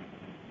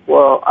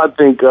 Well, I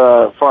think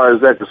as far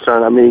as that's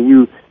concerned, I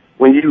mean,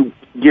 when you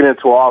get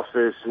into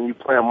offense and you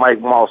play a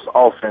Mike Moss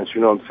offense, you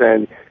know what I'm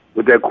saying,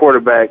 with that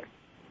quarterback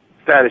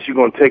status, you're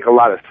going to take a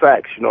lot of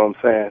sacks, you know what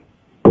I'm saying?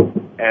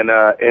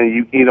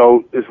 And you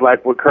know, it's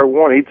like with Kurt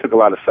Warner, he took a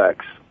lot of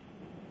sacks.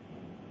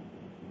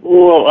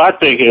 Well, I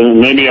think, and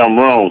maybe I'm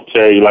wrong,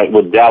 Terry, like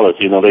with Dallas,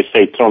 they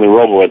say Tony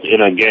Romo at the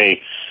end of the game,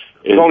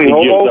 he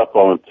gives up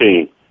on the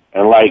team.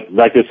 And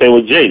like they say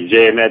with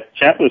Jay in that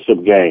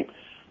championship game,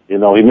 he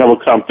never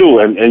come through.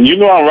 And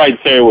I'm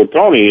right, Terry, with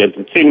Tony,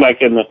 it seemed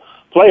like in the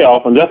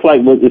playoff, and that's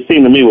like what it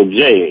seemed to me with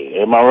Jay.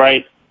 Am I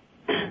right?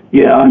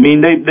 Yeah, I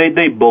mean,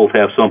 they both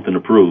have something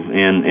to prove,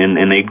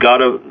 and they've got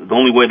to, the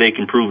only way they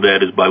can prove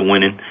that is by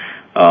winning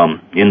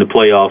in the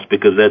playoffs,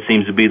 because that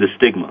seems to be the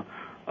stigma.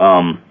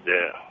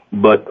 Yeah.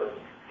 But,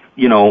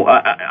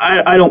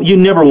 I don't, you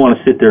never want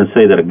to sit there and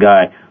say that a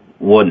guy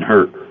wasn't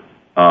hurt.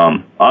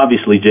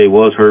 Obviously Jay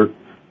was hurt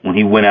when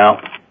he went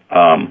out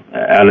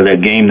of that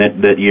game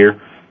that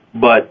year,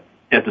 but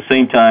at the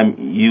same time,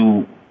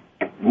 you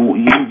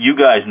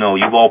guys know,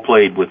 you've all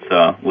played with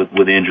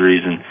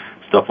injuries and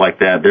stuff like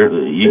that.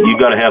 You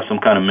got to have some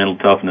kind of mental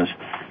toughness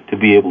to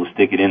be able to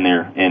stick it in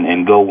there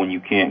and go when you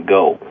can't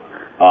go.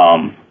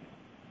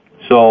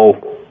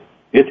 So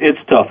it's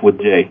tough with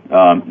Jay.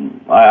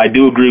 I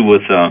do agree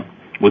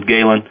with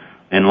Galen,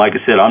 and like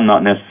I said, I'm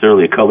not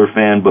necessarily a Cutler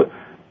fan, but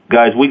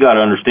guys, we got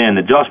to understand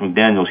that Josh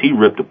McDaniels, he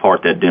ripped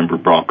apart that Denver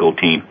Bronco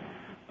team,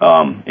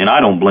 and I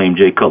don't blame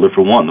Jay Cutler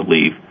for wanting to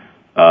leave.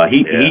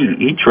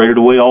 He traded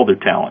away all their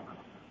talent.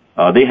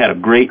 They had a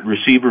great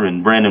receiver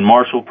in Brandon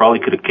Marshall, probably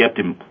could have kept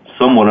him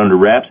somewhat under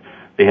wraps.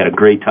 They had a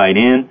great tight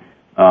end.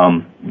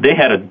 They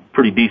had a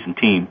pretty decent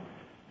team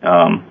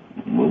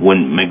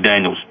when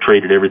McDaniels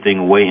traded everything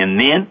away. And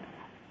then,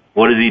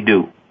 what does he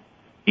do?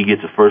 He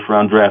gets a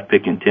first-round draft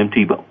pick in Tim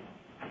Tebow.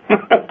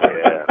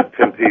 Yeah,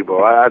 Tim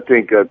Tebow. I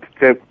think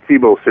Tim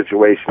Tebow's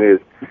situation is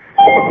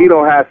he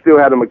still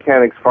have the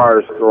mechanics as far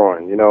as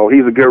throwing.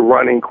 He's a good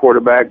running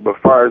quarterback, but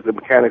as far as the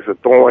mechanics of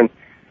throwing,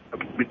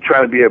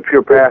 trying to be a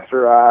pure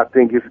passer, I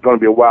think it's going to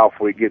be a while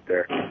before we get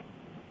there.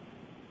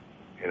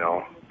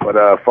 But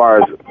as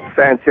far as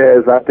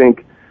Sanchez, I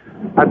think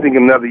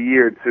another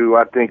year or two,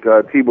 I think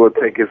Tebow will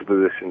take his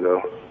position,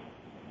 though.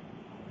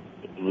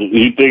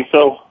 You think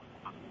so?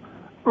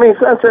 I mean,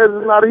 Sanchez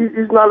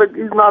is not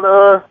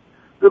a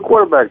good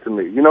quarterback to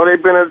me.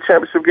 They've been in the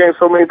championship game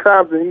so many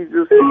times, and he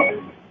just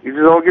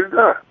don't get it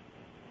done.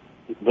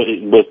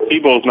 But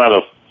Tebow's not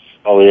a.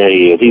 Oh yeah,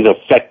 he is. He's an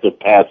effective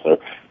passer.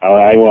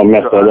 I want to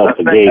mess that up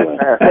to Galen.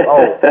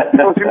 Oh,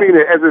 don't you mean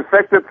as an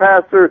effective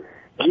passer?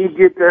 you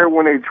get there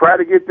when they try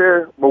to get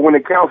there, but when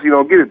it counts, you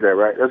don't get it there,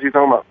 right? That's what you're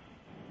talking about.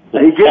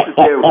 He gets it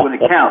there when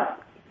it counts.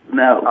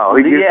 Now,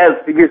 he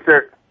gets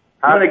there.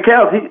 When it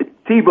counts,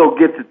 Tebow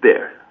gets it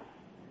there.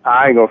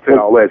 I ain't gonna say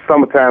all that.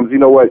 Sometimes, you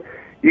know what?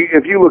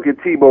 If you look at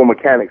Tebow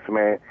mechanics,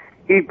 man,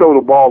 he throw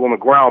the ball on the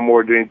ground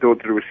more than he throw it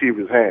to the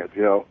receiver's hands. I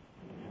don't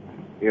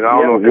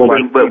know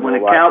if but when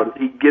it counts,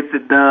 he gets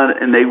it done,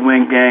 and they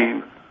win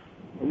games.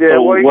 Yeah,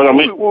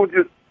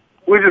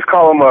 we just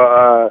call him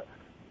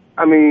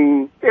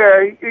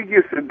he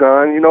gets it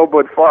done,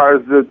 but as far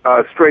as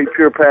the straight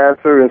pure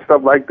passer and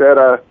stuff like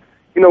that,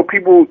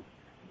 people,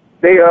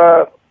 they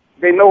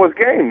know his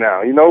game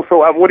now, so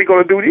what are you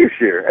going to do this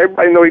year?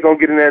 Everybody know he's going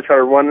to get in there and try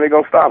to run, and they're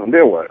going to stop him.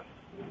 Then what?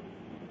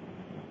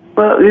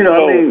 Well,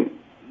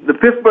 the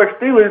Pittsburgh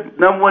Steelers,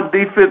 number one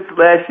defense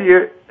last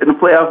year in the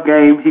playoff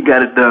game, he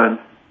got it done.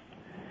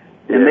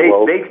 And they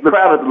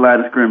crowded the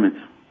line of scrimmage.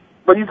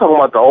 But you're talking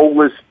about the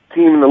oldest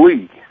team in the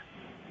league.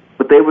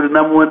 But they were the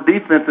number one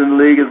defense in the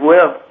league as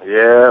well.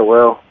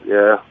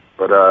 Yeah.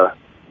 But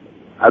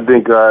I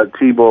think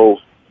Tebow,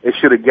 it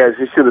should have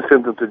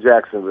sent him to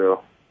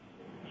Jacksonville.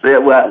 Yeah,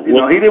 well, he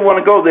didn't want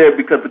to go there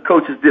because the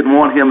coaches didn't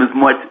want him as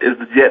much as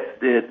the Jets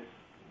did.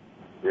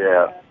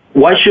 Yeah.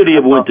 Why should he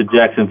have went to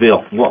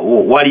Jacksonville?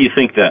 Why do you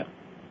think that?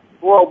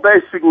 Well,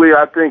 basically,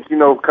 I think,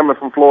 coming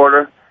from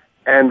Florida,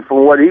 and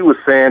from what he was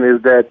saying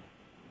is that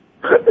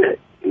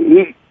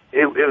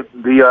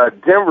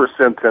Denver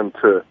sent him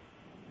to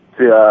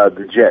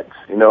the Jets,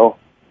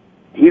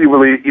 He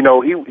really, he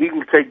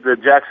can take the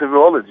Jacksonville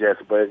or the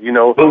Jets, but,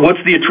 But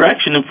what's the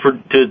attraction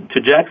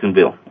to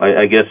Jacksonville,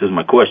 I guess is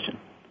my question.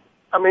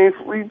 I mean,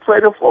 we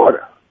played in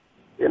Florida,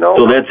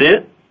 So that's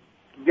it?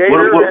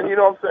 Gator, and you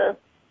know what I'm saying?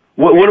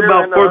 What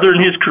about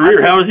furthering his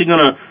career? How is he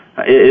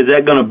is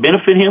that going to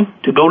benefit him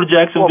to go to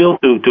Jacksonville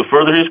to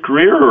further his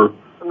career, or?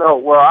 No,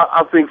 well,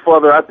 I think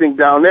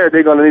down there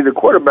they're going to need a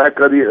quarterback.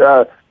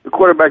 The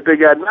quarterback they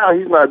got now,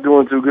 he's not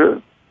doing too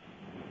good.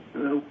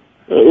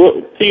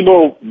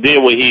 Tebow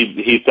did what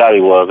he thought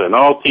he was, and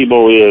all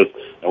Tebow is,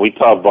 and we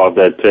talked about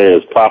that today,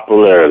 is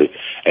popularity.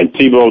 And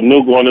Tebow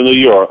knew going to New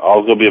York,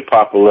 all going to be a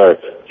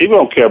popularity. Tebow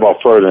don't care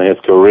about furthering his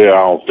career,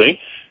 I don't think.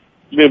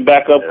 He's been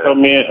back up,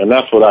 come in, and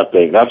that's what I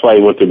think. That's why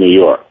he went to New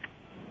York.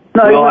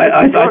 No,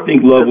 I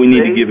think, Love, we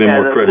need to give him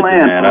more credit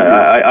than that.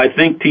 I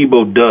think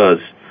Tebow does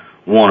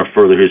want to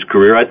further his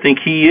career. I think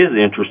he is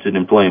interested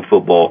in playing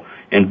football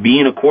and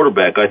being a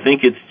quarterback. I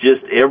think it's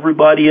just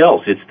everybody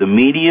else. It's the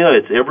media.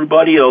 It's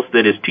everybody else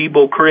that is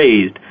Tebow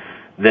crazed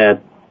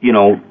that,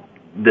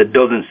 that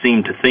doesn't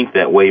seem to think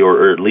that way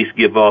or at least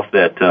give off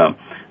that kind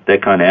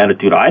of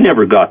attitude. I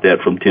never got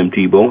that from Tim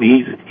Tebow.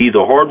 He's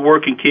a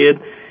hard-working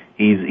kid.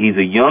 He's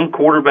a young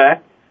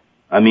quarterback.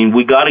 I mean,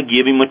 we got to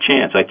give him a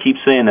chance. I keep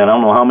saying that. I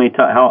don't know how many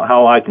times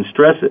how I can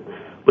stress it,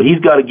 but he's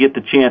got to get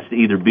the chance to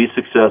either be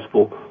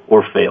successful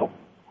or fail.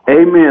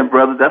 Amen,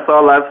 brother. That's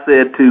all I've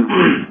said too.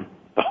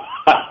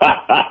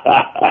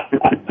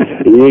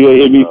 You're going to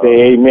hear me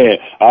say amen.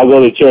 I'll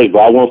go to church, but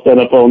I won't stand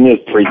up on this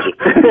preacher.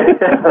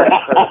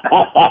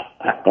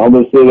 I'm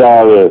going to sit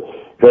down there.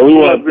 So we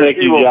want to thank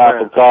you, John,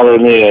 for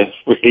calling in.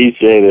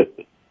 Appreciate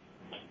it.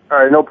 All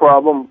right, no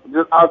problem.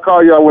 I'll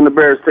call y'all when the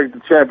Bears take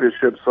the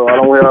championship, so I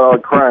don't hear all the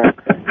crying.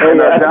 I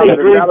think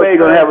Green Bay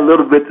going to have a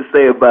little bit to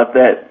say about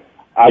that.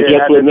 I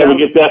guess we'll never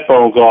get that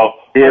phone call.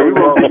 Yeah, we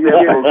won't get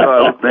that phone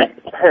call.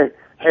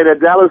 Hey, the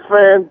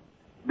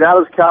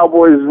Dallas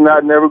Cowboys is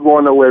never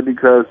going nowhere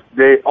because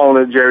they own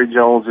it. Jerry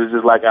Jones is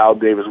just like Al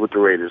Davis with the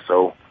Raiders.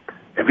 So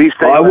if he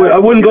stays, I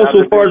wouldn't go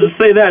so far as to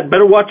say that.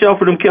 Better watch out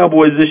for them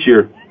Cowboys this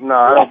year. No,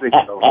 I don't think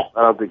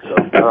so.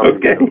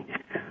 Okay.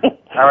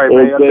 All right,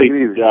 man. Take it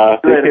easy.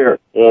 Take care.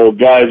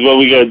 Guys, what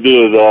we got to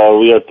do is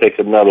we got to take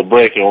another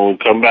break, and when we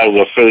come back, we're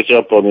going to finish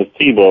up on this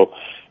Tebow,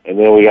 and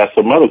then we got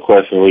some other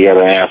questions we got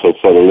to answer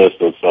for the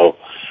listeners. So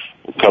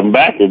we'll come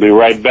back. We'll be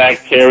right back,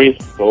 Terry,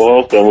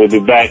 co-host, and we'll be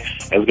back.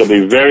 And it's going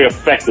to be very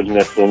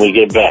effectiveness when we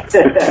get back.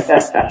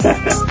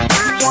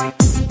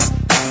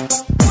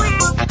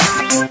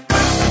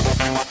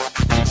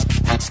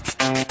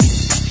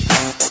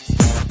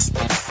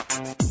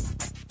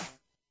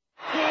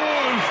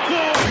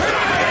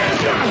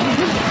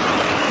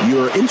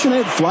 Your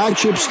internet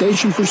flagship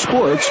station for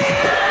sports.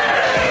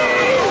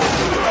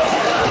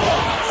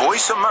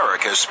 Voice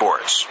America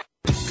Sports.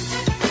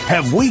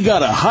 Have we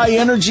got a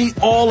high-energy,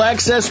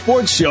 all-access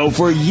sports show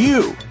for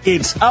you?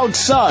 It's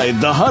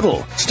Outside the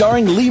Huddle,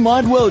 starring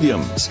Lemont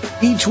Williams.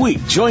 Each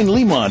week, join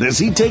Lemont as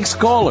he takes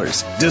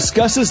callers,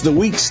 discusses the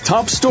week's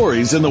top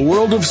stories in the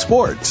world of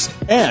sports,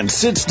 and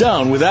sits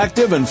down with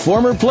active and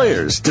former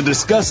players to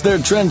discuss their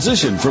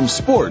transition from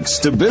sports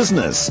to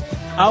business.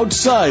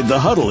 Outside the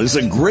Huddle is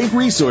a great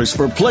resource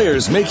for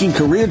players making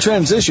career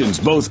transitions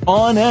both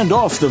on and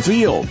off the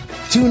field.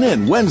 Tune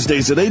in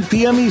Wednesdays at 8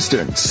 p.m.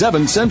 Eastern,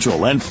 7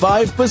 Central, and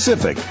 5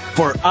 Pacific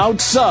for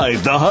Outside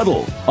the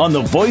Huddle on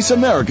the Voice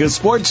America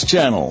Sports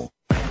Channel.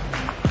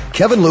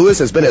 Kevin Lewis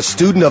has been a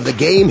student of the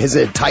game his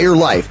entire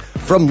life.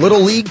 from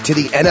Little League to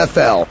the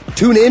NFL.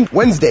 Tune in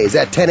Wednesdays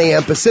at 10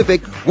 a.m.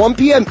 Pacific, 1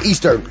 p.m.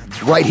 Eastern,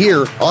 right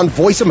here on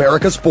Voice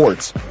America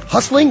Sports.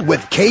 Hustling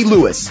with Kay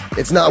Lewis.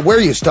 It's not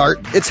where you start,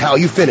 it's how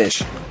you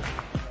finish.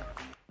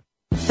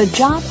 The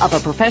job of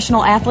a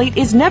professional athlete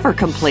is never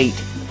complete.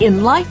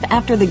 In Life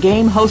After the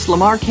Game, host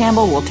Lamar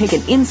Campbell will take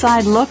an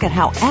inside look at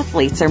how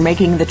athletes are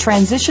making the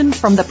transition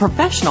from the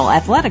professional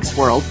athletics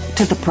world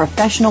to the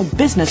professional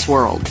business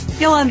world.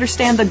 You'll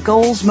understand the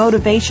goals,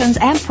 motivations,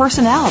 and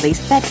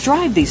personalities that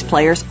drive these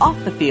players off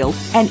the field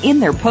and in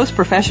their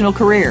post-professional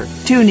career.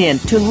 Tune in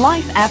to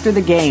Life After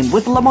the Game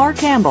with Lamar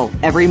Campbell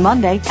every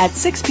Monday at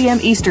 6 p.m.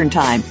 Eastern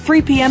Time,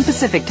 3 p.m.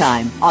 Pacific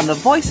Time on the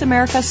Voice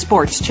America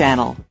Sports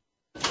Channel.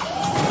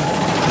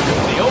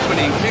 The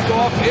opening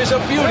kickoff is a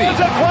beauty. There's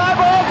a fly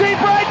ball deep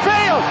right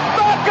field.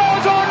 Back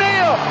goes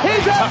O'Neal.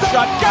 He's at the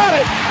shot. Got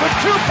it with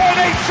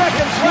 2.8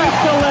 seconds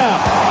left. To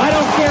left. I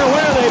don't care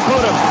where they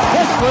put him.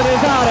 This one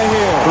is out of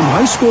here. From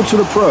high school to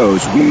the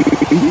pros, we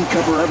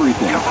cover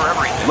everything.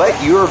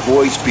 Let your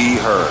voice be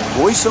heard.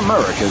 Voice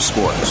America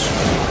Sports.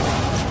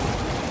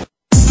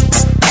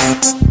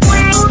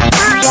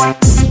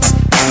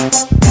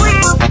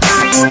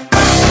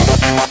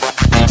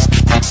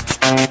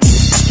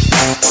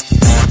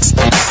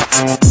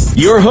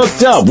 You're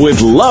hooked up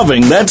with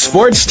Loving That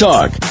Sports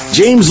Talk.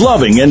 James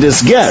Loving and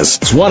his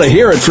guests want to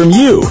hear it from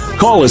you.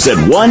 Call us at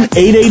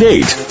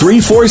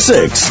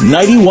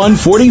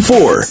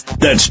 1-888-346-9144.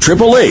 That's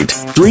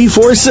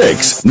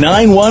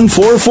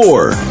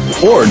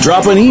 888-346-9144. Or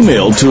drop an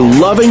email to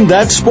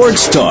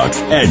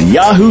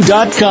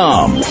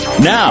lovingthatsportstalk@yahoo.com.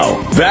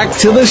 Now, back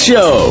to the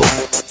show.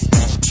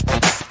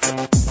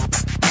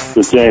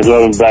 This is James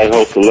Loving, back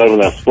host of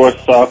Loving That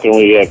Sports Talk, and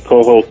we got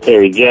co-host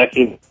Terry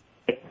Jackson.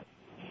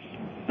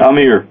 I'm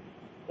here.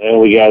 And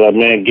we got our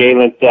man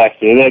Galen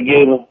Thaxton. Is that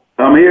Galen?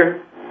 I'm here.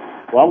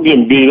 Well, I'm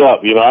getting beat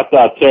up. You know, I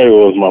thought Terry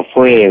was my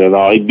friend and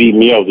all. He beat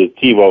me up with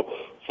TiBow.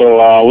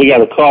 So we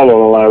got a call on the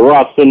line.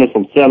 Ross Simmons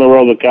from Santa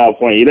Rosa,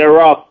 California. You there,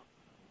 Ross?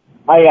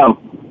 I am.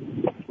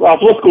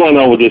 Ross, what's going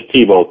on with this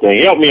TiBow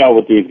thing? Help me out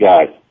with these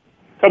guys.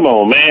 Come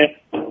on, man.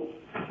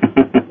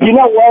 You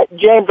know what,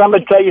 James? I'm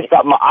going to tell you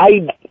something.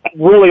 I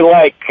really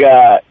like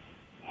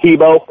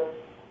TiBow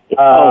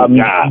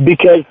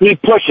because he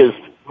pushes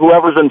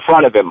whoever's in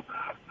front of him.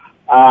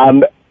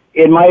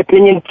 In my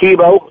opinion,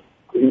 TiBow,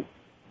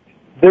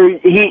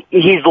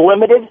 he's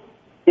limited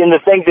in the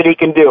things that he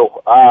can do.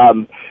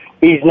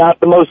 He's not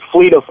the most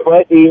fleet of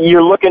foot.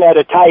 You're looking at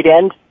a tight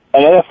end,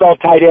 an NFL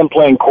tight end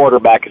playing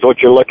quarterback is what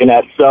you're looking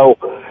at. So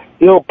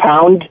he'll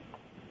pound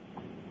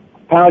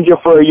you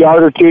for a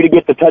yard or two to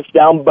get the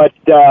touchdown, but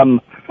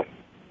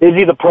is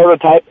he the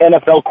prototype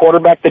NFL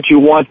quarterback that you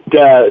want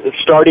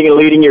starting and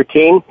leading your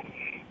team?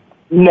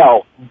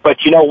 No,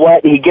 but you know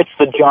what? He gets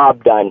the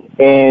job done,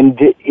 and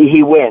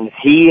he wins.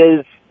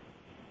 He's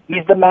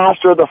the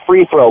master of the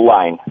free throw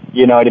line.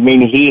 You know what I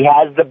mean? He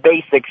has the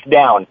basics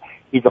down.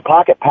 He's a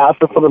pocket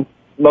passer for the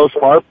most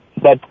part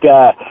that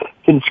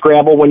can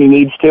scramble when he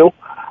needs to.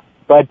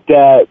 But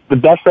the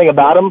best thing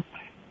about him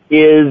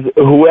is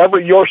whoever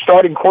your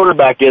starting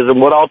quarterback is, and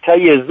what I'll tell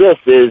you is this,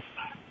 is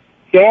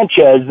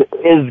Sanchez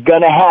is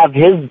going to have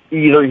he'll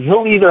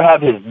either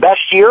have his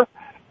best year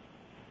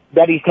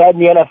that he's had in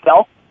the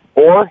NFL,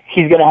 or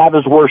he's going to have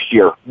his worst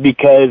year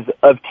because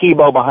of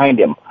TiBow behind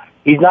him.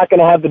 He's not going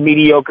to have the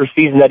mediocre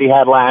season that he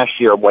had last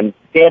year. When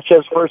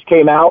Sanchez first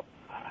came out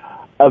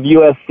of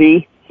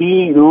USC,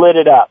 he lit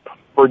it up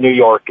for New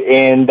York,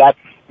 and that's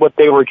what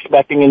they were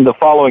expecting in the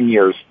following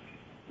years,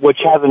 which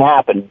hasn't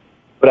happened.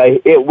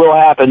 But it will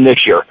happen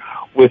this year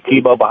with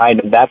TiBow behind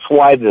him. That's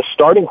why the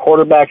starting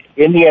quarterbacks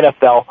in the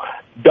NFL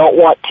don't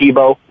want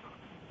TiBow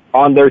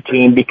on their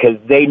team because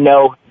they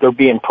know they're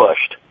being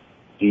pushed.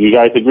 Do you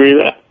guys agree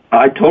with that?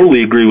 I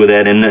totally agree with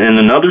that. And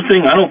another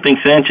thing, I don't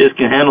think Sanchez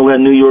can handle that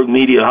New York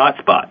media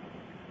hotspot.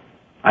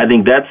 I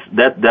think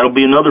that'll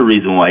be another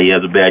reason why he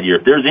has a bad year.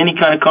 If there's any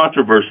kind of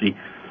controversy,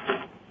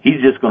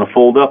 he's just going to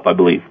fold up, I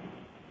believe.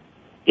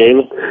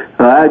 Galen?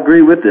 I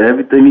agree with it.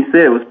 Everything he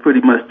said was pretty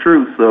much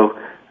true. So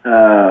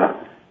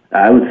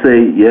I would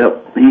say,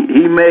 yep,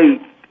 he may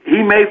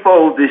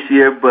fold this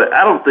year, but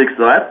I don't think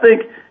so. I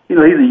think he's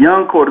a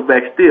young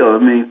quarterback still. I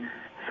mean.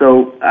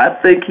 So I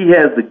think he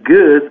has the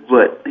goods,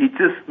 but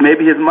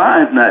maybe his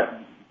mind's not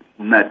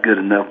good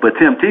enough. But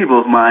Tim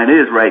Tebow's mind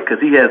is right because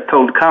he has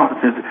total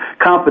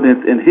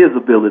confidence in his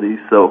abilities.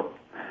 So,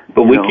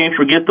 but we can't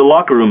forget the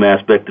locker room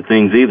aspect of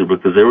things either,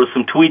 because there were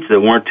some tweets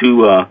that weren't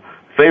too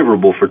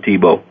favorable for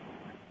TiBow.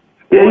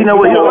 Yeah, you know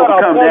what? He'll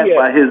overcome that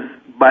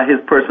by his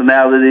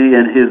personality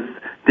and his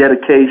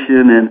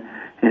dedication and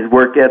his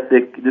work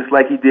ethic, just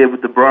like he did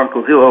with the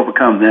Broncos. He'll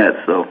overcome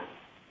that. So.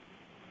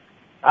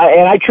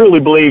 And I truly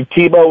believe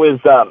TiBow is,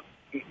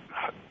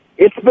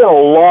 it's been a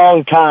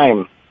long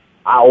time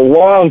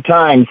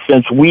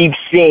since we've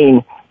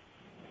seen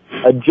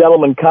a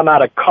gentleman come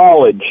out of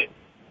college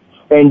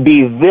and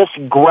be this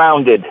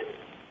grounded.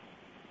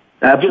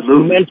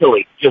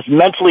 Absolutely. Just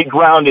mentally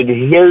grounded.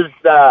 His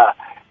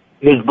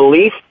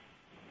belief,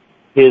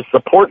 his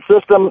support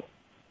system,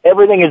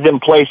 everything is in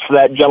place for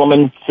that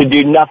gentleman to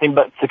do nothing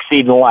but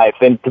succeed in life.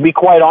 And to be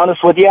quite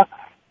honest with you,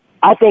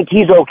 I think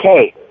he's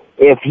okay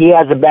if he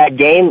has a bad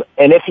game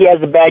and if he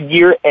has a bad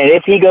year and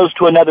if he goes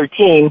to another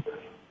team,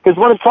 because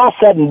when it's all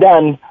said and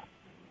done,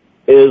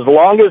 as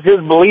long as his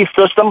belief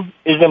system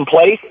is in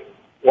place,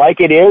 like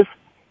it is,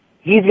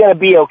 he's going to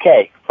be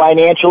okay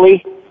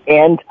financially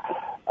and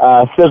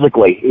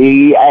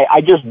physically.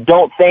 I just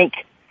don't think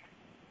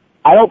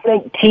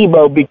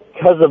Tebow,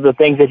 because of the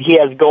things that he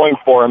has going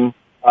for him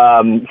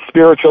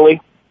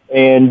spiritually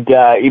and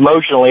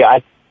emotionally,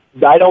 I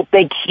don't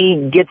think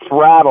he gets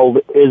rattled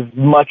as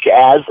much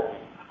as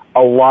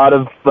a lot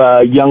of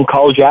young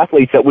college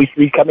athletes that we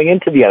see coming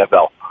into the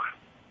NFL.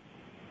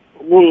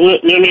 Well,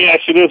 let me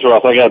ask you this,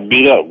 Ross. I got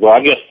beat up. Well, I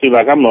guess I'm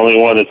the only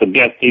one that's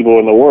against people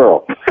in the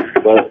world.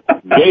 But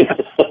I'm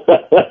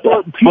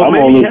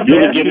only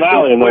getting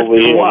out over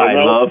here. Why,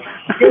 love?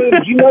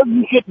 Dude, you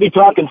shouldn't be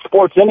talking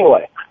sports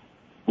anyway.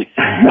 Let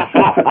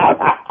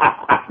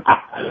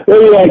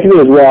me ask you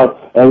this, Ross.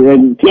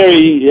 And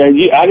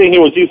Terry, I didn't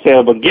hear what you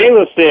said, but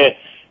Galen said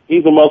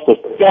he's the most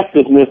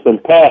effectiveness in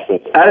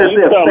passing. I didn't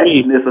say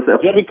effectiveness.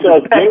 Just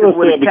because Galen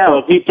said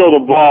because he throw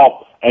the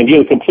ball and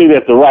get it completed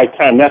at the right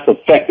time, that's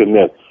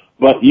effectiveness.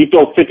 But you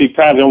throw 50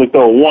 times and only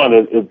throw one.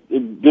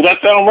 Did that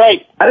sound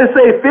right? I didn't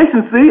say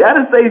efficiency.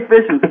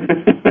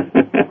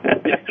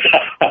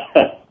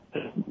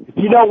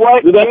 You know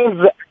what?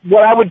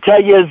 What I would tell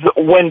you is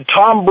when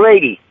Tom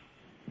Brady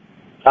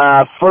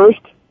first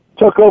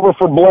took over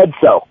for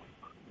Bledsoe,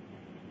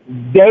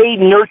 they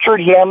nurtured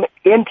him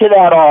into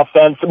that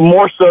offense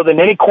more so than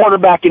any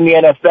quarterback in the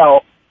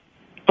NFL.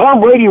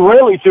 Tom Brady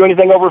rarely threw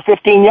anything over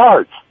 15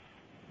 yards.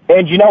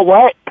 And you know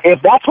what?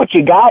 If that's what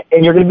you got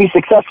and you're going to be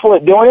successful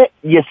at doing it,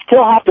 you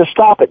still have to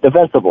stop it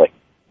defensively.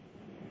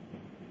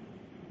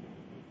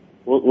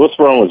 What's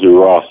wrong with you,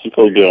 Ross? You're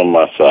supposed to be on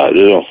my side.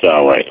 It don't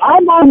sound right.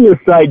 I'm on your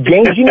side,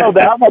 James. You know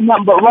that. I've had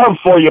nothing but love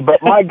for you.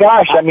 But my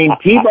gosh, I mean,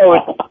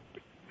 Tebow,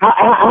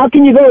 how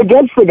can you go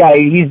against the guy?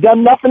 He's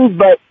done nothing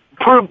but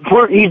prove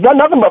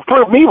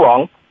me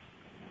wrong.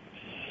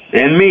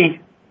 And me.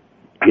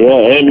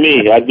 Yeah, and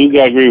me. I do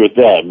agree with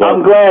that. But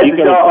I'm glad that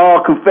y'all all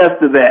confess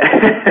to that.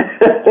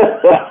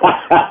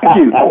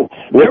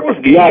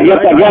 I guess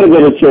I got to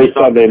go to church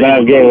Sunday. Now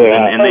I'm getting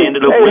and they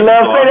ended up Hey,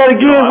 Love, say that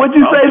again. What'd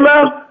you say,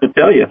 Love? To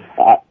tell you.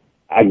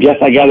 I guess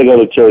I got to go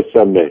to church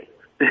Sunday.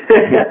 You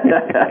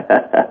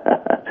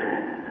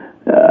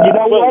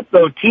know what,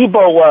 though?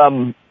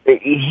 Tebow,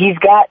 he's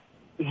got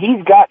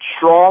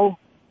strong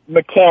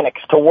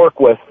mechanics to work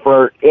with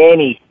for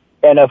any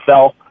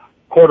NFL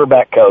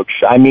quarterback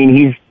coach. I mean,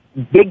 he's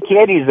big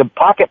kid. He's a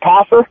pocket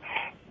passer.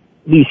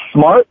 He's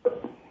smart.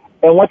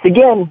 And once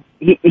again,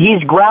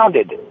 he's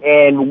grounded.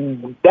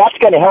 And that's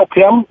going to help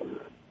him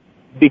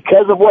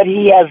because of what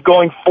he has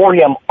going for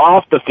him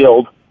off the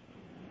field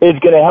is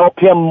going to help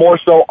him more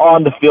so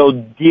on the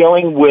field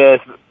dealing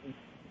with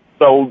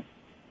the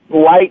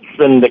lights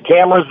and the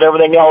cameras and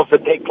everything else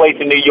that take place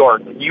in New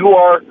York.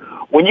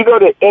 When you go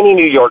to any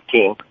New York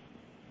team,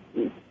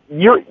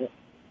 you're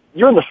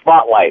in the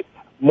spotlight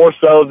more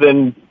so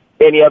than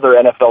any other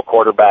NFL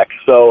quarterback.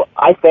 So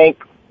I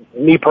think,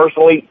 me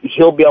personally,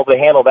 he'll be able to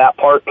handle that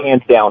part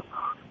hands down.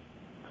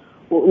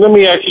 Well, let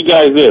me ask you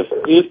guys this.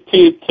 Is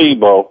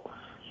Tebow,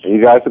 and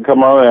you guys can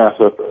come on and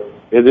answer,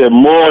 is it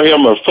more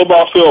him a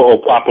football field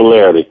or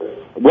popularity?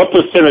 What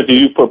percentage do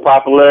you put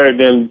popularity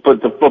than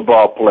put the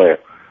football player?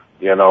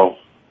 You know?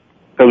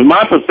 Because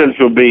my percentage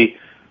would be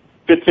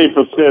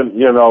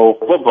 15%,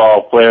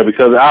 football player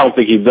because I don't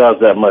think he does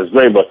that much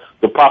great, but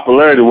the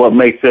popularity what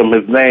makes him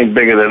his name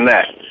bigger than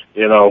that,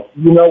 You know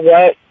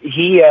what?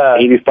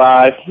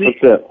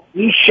 85%.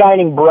 He's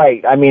shining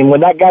bright. I mean, when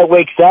that guy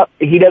wakes up,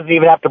 he doesn't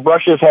even have to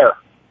brush his hair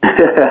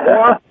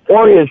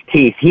or his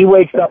teeth. He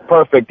wakes up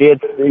perfect.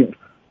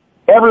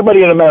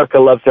 Everybody in America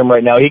loves him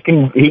right now. He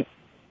can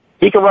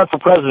run for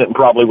president and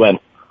probably win.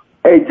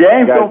 Hey,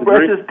 James don't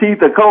brush his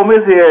teeth or comb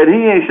his hair, and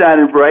he ain't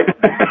shining bright.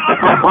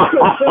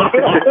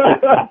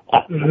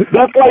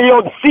 That's why you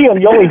don't see him.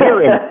 You only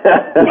hear him.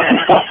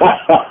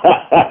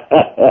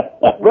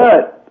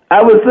 But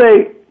I would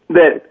say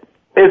that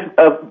it's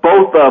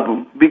both of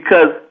them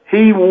because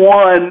he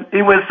went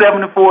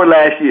 7-4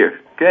 last year.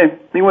 Okay,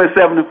 he went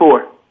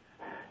 7-4.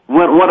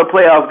 Won a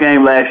playoff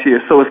game last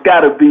year, so it's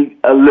got to be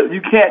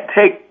you can't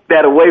take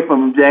that away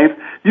from him, James.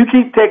 You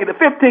keep taking the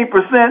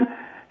 15%.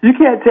 You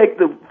can't take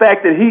the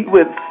fact that he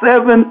went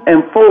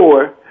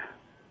 7-4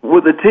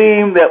 with a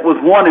team that was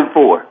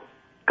 1-4.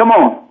 Come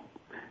on,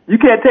 you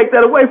can't take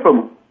that away from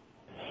him.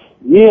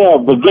 Yeah,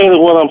 but then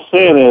what I'm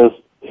saying is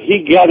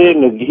he got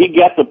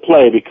to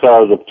play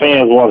because the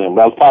fans want him.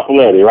 That's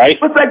popularity, right?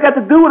 What's that got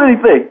to do with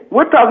anything?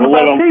 We're talking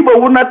about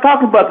Tebow. We're not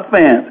talking about the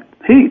fans.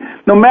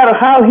 No matter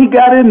how he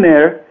got in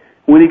there,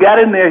 when he got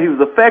in there, he was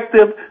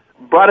effective,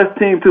 brought his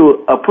team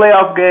to a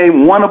playoff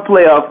game, won a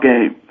playoff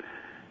game.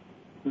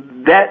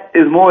 That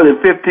is more than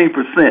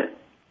 15%.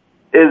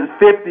 It's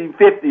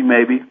 50-50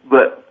 maybe,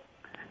 but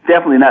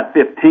definitely not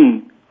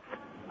 15.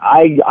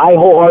 I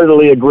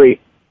wholeheartedly agree.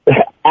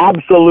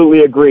 Absolutely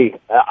agree.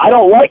 I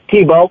don't like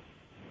Tebow.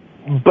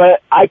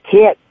 but I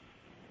can't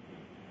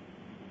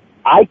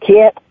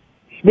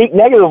speak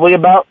negatively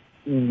about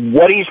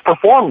what he's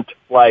performed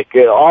like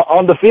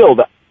on the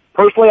field.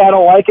 Personally, I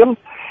don't like him.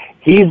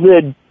 He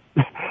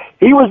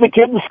was the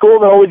kid in school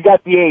that always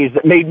got the A's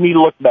that made me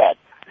look bad.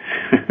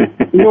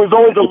 He was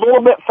always a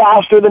little bit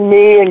faster than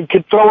me and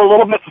could throw a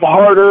little bit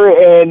harder,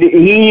 and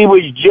he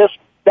was just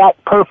that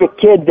perfect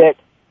kid that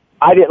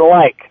I didn't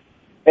like.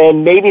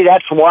 And maybe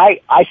that's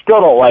why I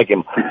still don't like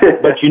him.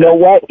 But you know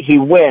what? He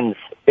wins.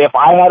 If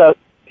I had a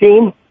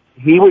team,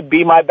 he would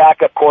be my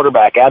backup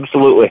quarterback,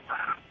 absolutely.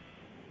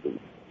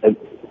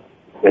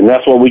 And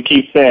that's what we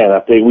keep saying. I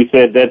think we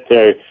said that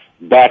Terry,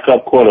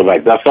 backup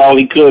quarterback. That's all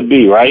he could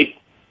be, right?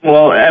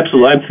 Well,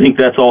 absolutely. I think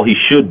that's all he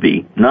should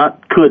be,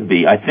 not could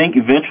be. I think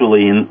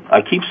eventually, and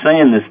I keep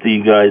saying this to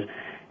you guys,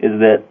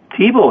 is that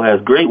Tebow has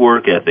great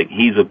work ethic.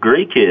 He's a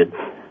great kid.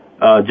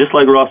 Just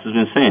like Ross has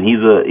been saying,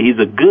 he's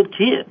a good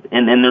kid,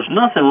 and there's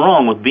nothing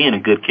wrong with being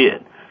a good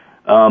kid.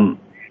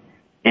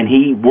 And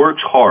he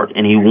works hard,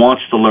 and he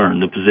wants to learn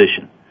the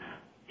position.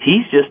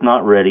 He's just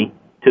not ready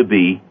to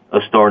be a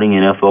starting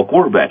NFL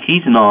quarterback.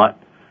 He's not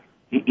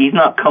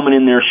coming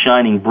in there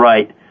shining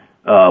bright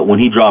when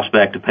he drops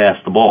back to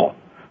pass the ball.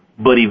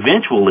 But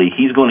eventually,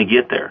 he's going to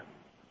get there.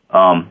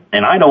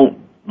 And I don't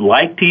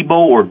like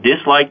Tebow or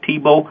dislike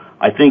Tebow.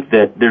 I think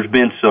that there's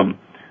been some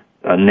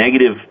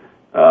negative.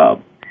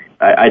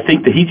 I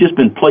think that he's just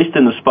been placed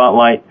in the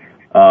spotlight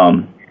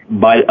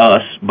by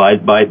us,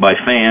 by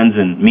fans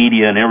and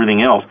media and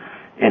everything else.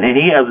 And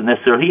he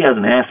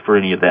hasn't asked for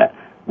any of that.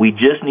 We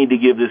just need to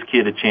give this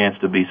kid a chance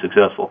to be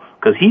successful,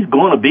 because he's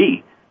going to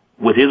be,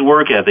 with his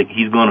work ethic,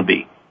 he's going to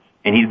be,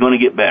 and he's going to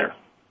get better.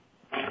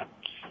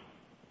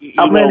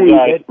 How many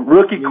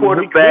rookie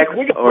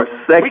quarterbacks or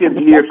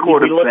second-year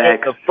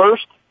quarterbacks the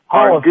first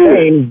are Hall of good?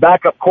 Fame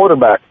backup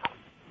quarterback.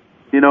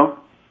 You know,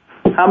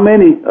 how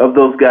many of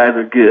those guys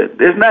are good?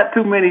 There's not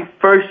too many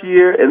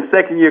first-year and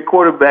second-year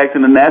quarterbacks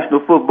in the National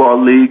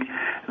Football League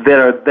that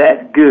are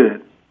that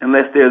good,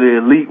 unless they're the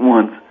elite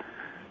ones.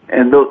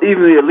 And those,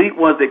 even the elite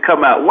ones that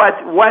come out, watch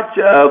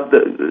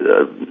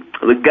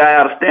the guy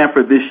out of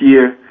Stanford this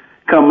year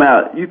come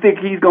out. You think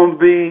he's going to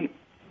be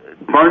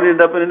burning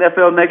it up in the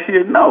NFL next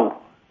year? No,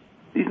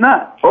 he's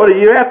not. Or the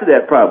year after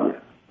that, probably.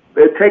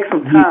 It takes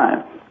some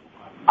time.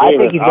 I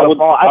think he's going to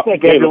fall. I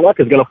think Andrew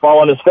Luck is going to fall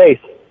on his face.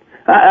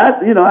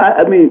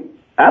 I mean,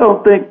 I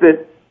don't think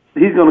that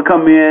he's going to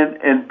come in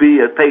and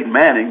be a Peyton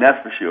Manning.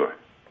 That's for sure.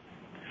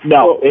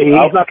 No,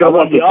 he's not going to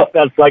run the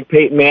offense like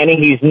Peyton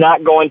Manning. He's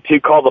not going to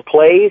call the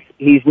plays.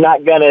 He's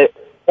not going to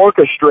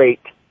orchestrate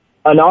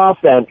an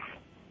offense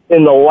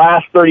in the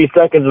last 30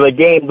 seconds of the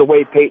game the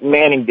way Peyton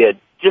Manning did.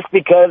 Just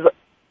because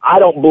I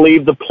don't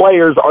believe the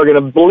players are going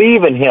to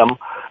believe in him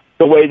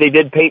the way they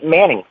did Peyton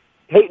Manning.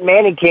 Peyton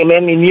Manning came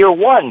in year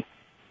one,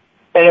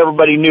 and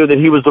everybody knew that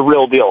he was the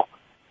real deal.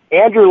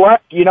 Andrew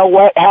Luck, you know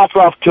what? Hats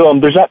off to him.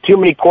 There's not too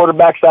many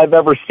quarterbacks I've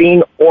ever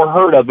seen or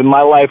heard of in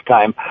my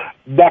lifetime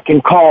that can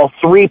call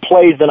 3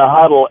 plays in a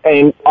huddle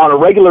and on a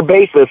regular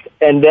basis,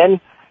 and then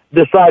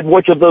decide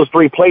which of those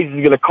 3 plays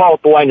he's going to call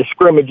at the line of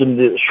scrimmage in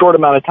the short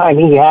amount of time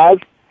he has,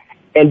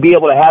 and be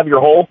able to have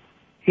your whole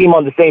team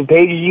on the same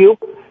page as you.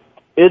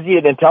 Is he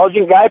an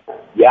intelligent guy?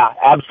 Yeah,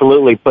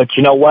 absolutely. But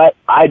you know what?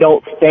 I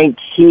don't think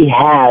he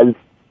has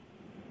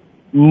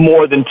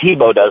more than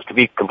Tebow does, to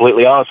be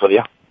completely honest with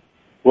you.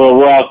 Well,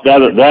 Ross,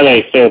 that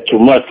ain't saying too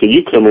much, because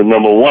you can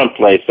remember one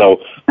play, so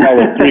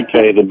calling 3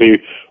 plays would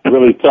be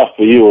really tough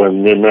for you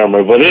and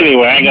remember. But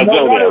anyway, I ain't going to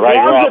go there, right,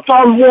 Ross? As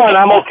long as it's on one,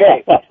 I'm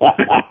okay.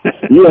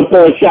 You want to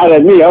throw a shot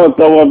at me, I'm going to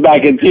throw one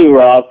back at you,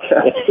 Ross.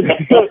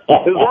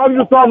 As long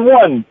as it's on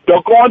one,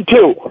 don't go on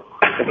 2.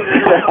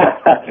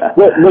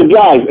 But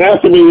guys,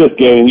 answer me this,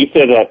 game. You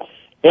said that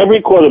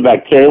every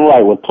quarterback, Terry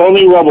Wright, when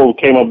Tony Romo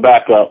came a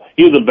backup,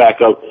 he was a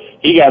backup,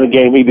 he got a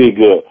game, he did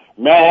good.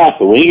 Matt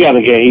Hasselman, when he got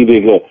a game, he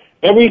did good.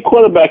 Every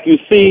quarterback you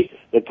see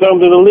that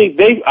comes in the league,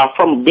 they are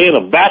from being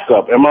a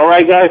backup. Am I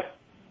right, guys?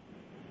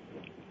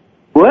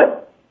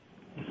 What?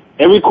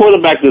 Every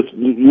quarterback that's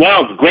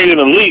now great in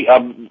the league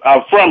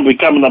are from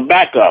becoming a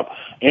backup.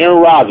 Aaron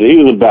Rodgers, he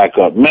was a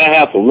backup.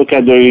 Matt Hasselman, look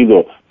at what he's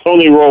doing.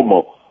 Tony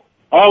Romo.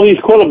 All these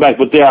quarterbacks,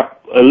 but they are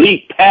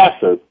elite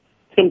passers.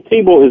 Tim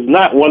Tebow is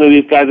not one of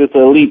these guys that's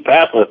an elite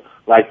passer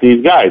like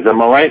these guys.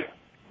 Am I right?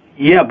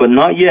 Yeah, but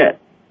not yet.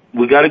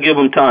 We got to give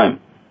him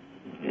time.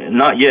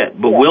 Not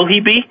yet, but will he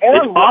be?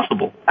 It's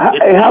possible.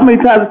 How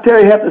many times does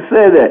Terry have to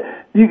say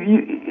that?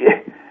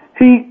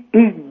 He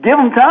give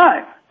him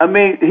time. I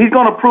mean, he's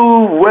going to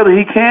prove whether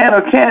he can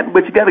or can't,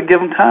 but you got to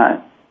give him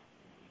time.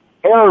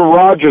 Aaron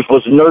Rodgers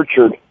was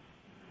nurtured,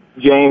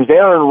 James.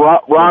 Aaron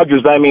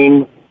Rodgers, I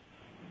mean,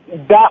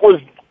 that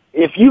was,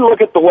 if you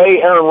look at the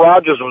way Aaron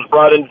Rodgers was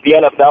brought into the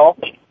NFL,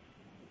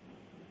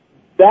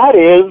 that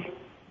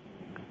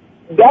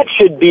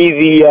should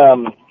be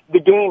the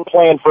game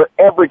plan for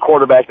every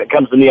quarterback that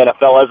comes in the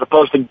NFL, as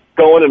opposed to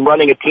going and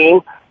running a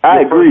team.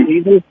 I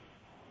agree.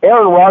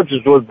 Aaron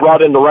Rodgers was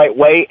brought in the right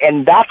way,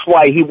 and that's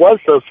why he was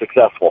so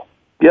successful.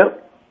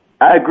 Yep,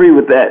 I agree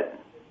with that.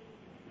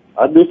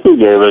 I do too,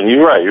 David.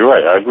 You're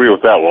right. I agree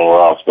with that one,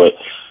 Ross. But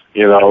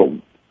you know.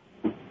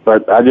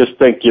 But I just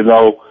think, you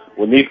know,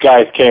 when these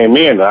guys came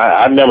in,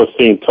 I never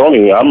seen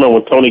Tony. I remember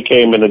when Tony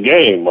came in the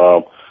game,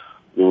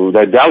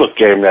 that Dallas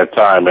game that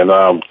time, and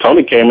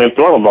Tony came in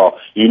throwing the ball.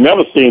 You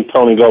never seen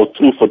Tony go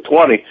 2 for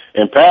 20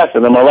 in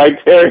passing. Am I right,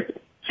 Terry?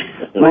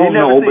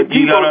 No, but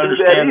you got to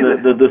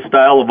understand the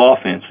style of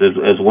offense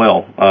as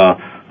well.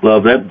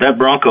 Love, that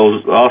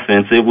Broncos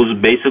offense, it was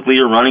basically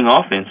a running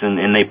offense,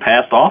 and they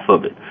passed off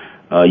of it.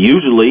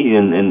 Usually,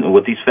 and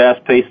with these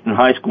fast-paced and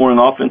high-scoring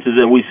offenses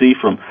that we see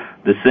from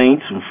the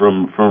Saints and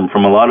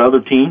from a lot of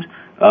other teams,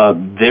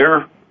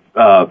 they're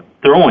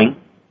throwing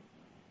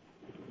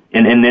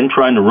and then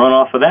trying to run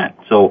off of that.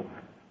 So,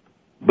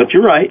 but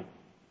you're right.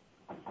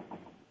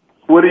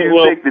 What do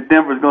you think that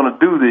Denver's going to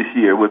do this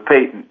year with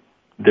Peyton?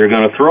 They're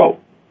going to throw.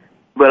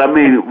 But I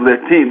mean,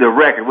 their team, their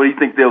record. What do you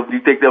think do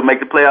you think they'll make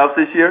the playoffs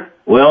this year?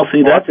 Well,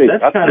 see, that's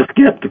kind of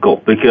skeptical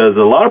because a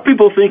lot of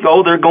people think,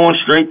 they're going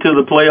straight to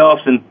the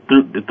playoffs and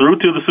through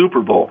to the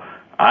Super Bowl.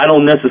 I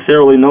don't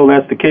necessarily know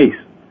that's the case.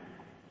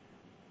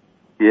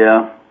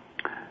 Yeah,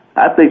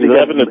 I think they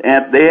have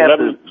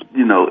to,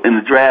 you know, in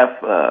the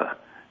draft,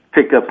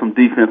 pick up some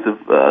defensive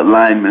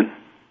linemen.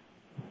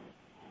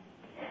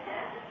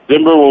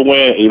 Denver will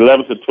win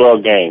 11 to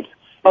 12 games.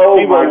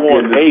 Tebow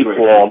won 8 for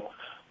them.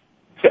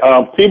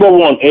 Tebow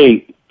won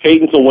 8.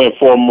 Peyton will win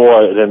 4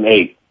 more than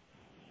 8.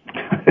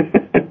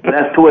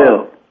 That's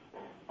 12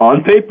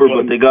 on paper,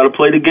 but they got to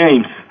play the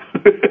games.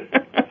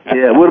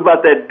 Yeah. What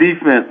about that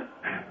defense?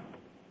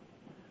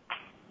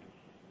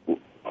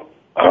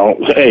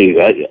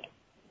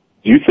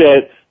 You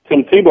said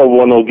Tim Tebow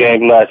won no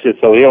game last year,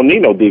 so he don't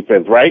need no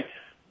defense, right?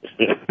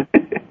 I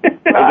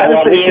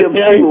didn't say Tim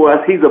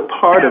Tebow. He's a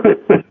part of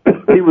it.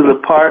 He was a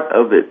part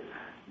of it.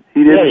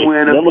 He didn't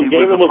win it.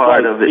 He was a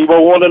part of it.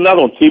 Tebow won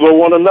another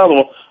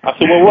one. I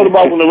said, well, what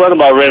about when the running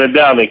back ran it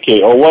down and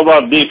kicked? Or what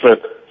about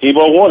defense?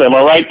 Tebow won. Am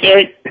I right,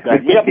 Terry?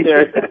 Back me up,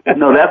 Terry.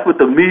 No, that's what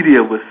the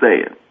media was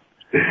saying.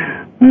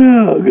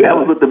 That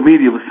was what the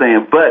media was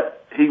saying,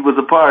 but he was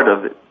a part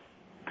of it.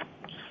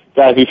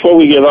 Guys, before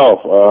we get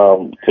off,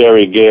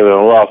 Terry, Galen,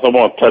 and Ross, I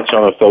want to touch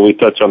on it so we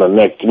touch on it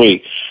next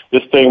week.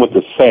 This thing with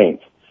the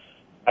Saints.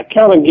 I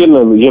kind of getting,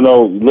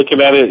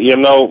 looking at it,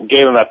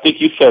 Galen, I think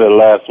you said it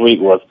last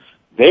week, was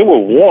they were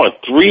warned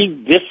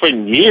 3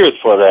 different years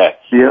for that.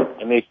 Yeah.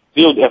 And they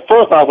still, at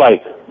first I was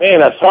like, man,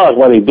 that's hard.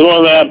 Why they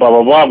doing that, blah,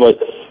 blah, blah. But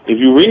if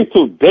you read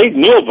through, they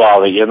knew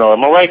about it, Am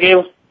I right,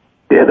 Galen?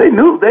 Yeah, they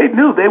knew.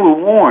 They were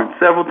warned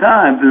several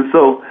times. And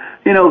so,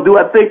 do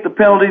I think the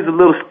penalty's a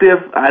little stiff?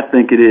 I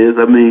think it is.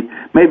 I mean,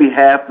 maybe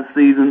half the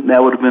season,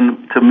 that would have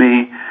been, to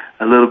me,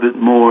 a little bit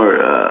more.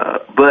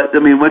 But, I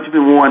mean, once you've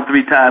been warned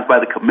 3 times by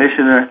the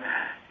commissioner,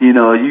 you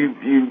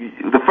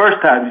the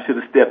first time you should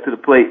have stepped to the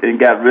plate and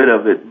got rid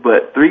of it.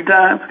 But 3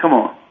 times? Come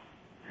on.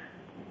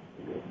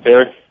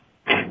 Terry?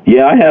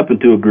 Yeah, I happen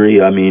to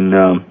agree. I mean,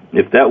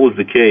 if that was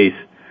the case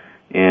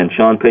and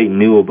Sean Payton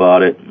knew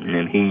about it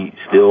and he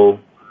still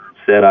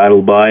sat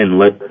idle by and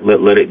let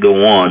it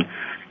go on,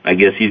 I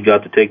guess he's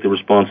got to take the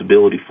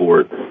responsibility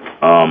for it.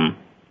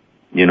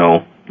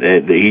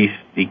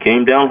 He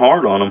came down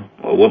hard on him.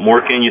 What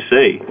more can you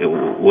say?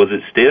 Was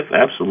it stiff?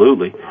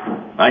 Absolutely.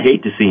 I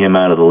hate to see him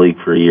out of the league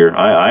for a year.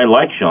 I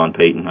like Sean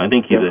Payton. I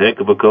think he's a heck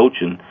of a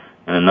coach and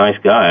a nice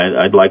guy.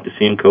 I'd like to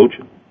see him coach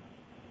him.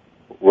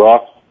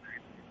 Ross?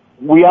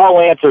 We all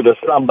answer to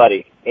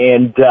somebody.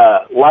 And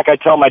like I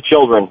tell my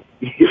children,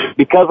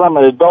 because I'm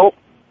an adult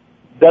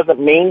doesn't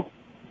mean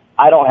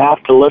I don't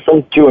have to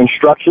listen to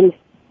instructions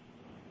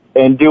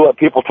and do what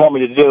people tell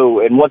me to do.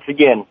 And once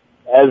again,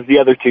 as the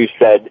other 2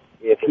 said,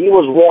 if he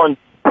was warned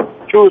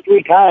 2 or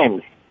 3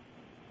 times,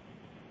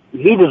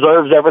 he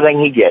deserves everything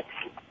he gets.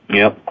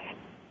 Yep.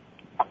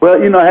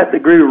 Well, I have to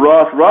agree with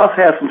Ross. Ross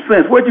has some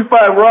sense. Where'd you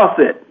find Ross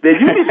at?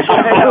 Did you need to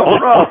hang out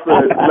with Ross,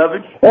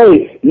 Loving?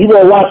 Hey, you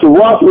better watch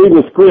Ross read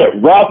the script.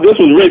 Ross, this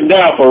was written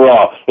down for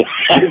Ross.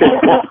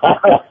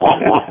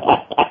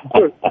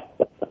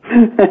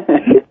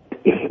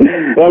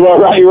 Am I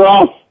right,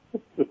 Ross?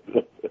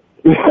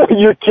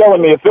 You're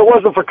killing me. If it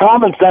wasn't for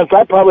common sense,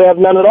 I'd probably have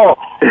none at all.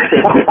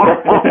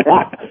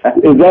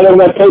 Is that in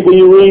that paper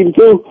you read,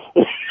 too?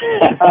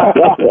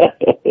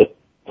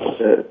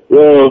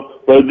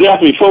 Well,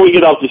 Jeff, before we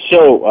get off the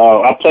show,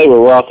 I played with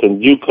Ross in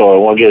JUCO. I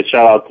want to get a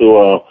shout-out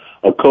to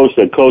a coach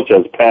that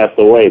has passed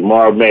away,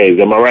 Marv Mays.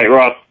 Am I right,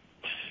 Ross?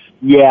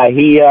 Yeah,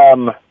 he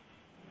had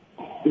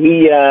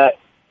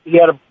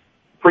a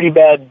pretty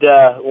bad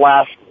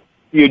last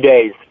few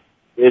days.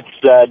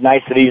 It's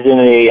nice that he's in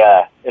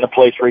a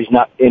place where he's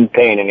not in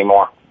pain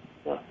anymore.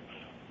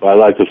 I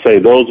like to say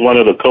those one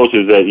of the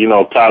coaches that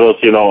taught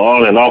us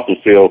on and off the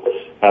field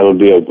how to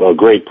be a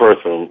great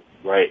person,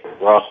 right,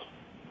 Ross?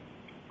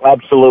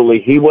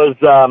 Absolutely. He was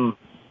a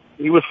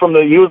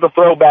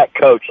throwback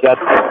coach. That's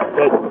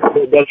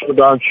for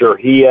darn sure.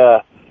 He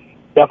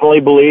definitely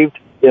believed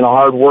in a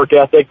hard work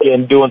ethic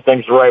and doing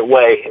things the right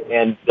way,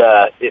 and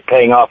it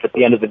paying off at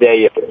the end of the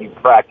day if you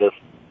practice.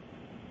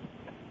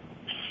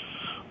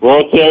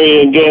 Well,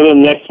 Terry and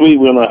Galen, next week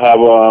we'll talk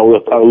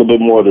a little bit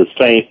more of the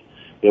Saints.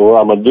 then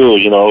what I'm going to do,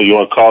 you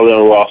want to call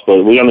in, Ross,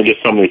 but we're going to get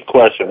some of these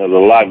questions. There's a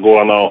lot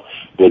going on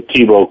with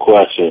Tebow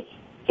questions.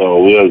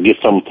 So we'll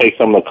take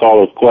some of the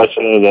callers'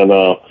 questions and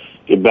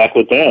get back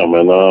with them.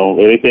 And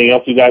anything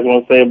else you guys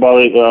want to say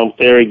about it,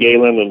 Terry,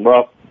 Galen, and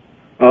Brock?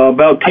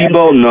 About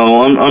Tebow,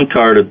 no. I'm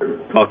tired of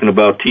talking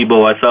about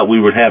Tebow. I thought we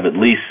would have at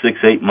least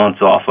 6-8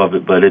 months off of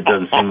it, but it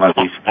doesn't seem like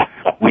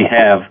we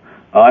have.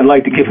 I'd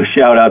like to give a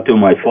shout-out to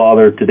my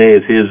father. Today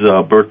is his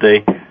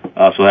birthday,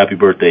 so happy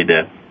birthday,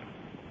 Dad.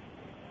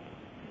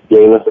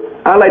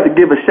 I'd like to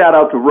give a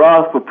shout-out to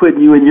Ross for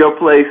putting you in your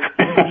place.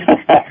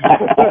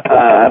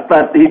 I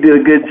thought he did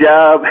a good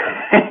job.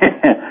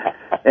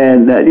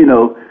 And,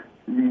 you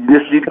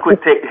just need to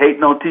quit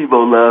hating on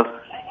Tebow, love.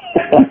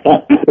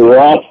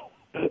 Ross?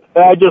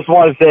 I just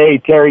want to say,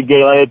 Terry,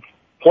 Galen, it's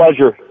a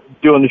pleasure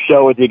doing the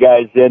show with you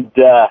guys. And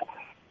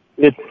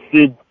it's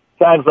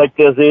times like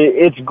this,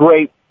 it's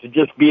great to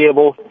just be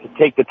able to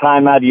take the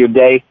time out of your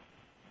day,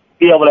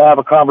 be able to have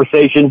a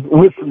conversation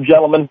with some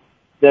gentlemen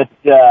that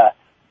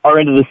are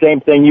into the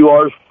same thing you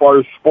are as far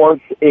as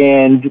sports,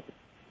 and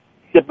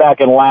sit back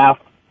and laugh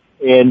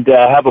and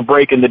have a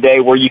break in the day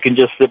where you can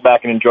just sit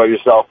back and enjoy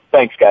yourself.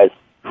 Thanks, guys.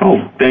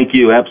 Oh, thank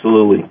you.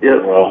 Absolutely.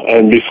 Yeah.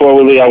 And before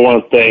we leave, I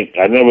want to thank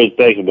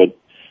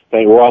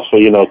Ross for,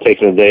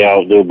 taking the day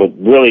out, dude, but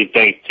really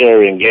thank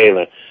Terry and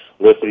Galen.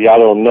 Listen, y'all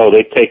don't know,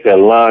 they take their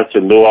lunch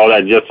and do all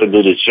that just to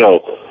do the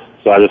show.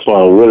 So I just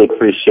want to really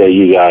appreciate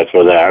you guys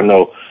for that. I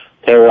know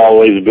Terry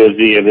always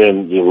busy, and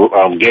then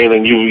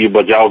Galen,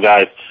 but y'all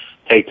guys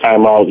take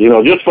time out,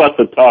 just for us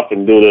to talk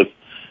and do this.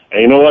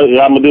 And you know what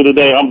I'm going to do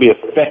today? I'm going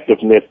to be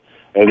effectiveness,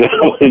 and then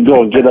I'm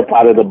going to get up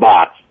out of the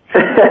box.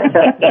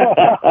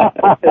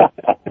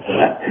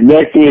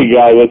 Next week,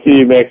 guys. We'll see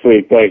you next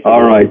week. Thanks.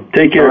 All right.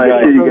 Take care,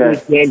 guys. See you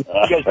guys. You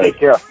guys take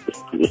care.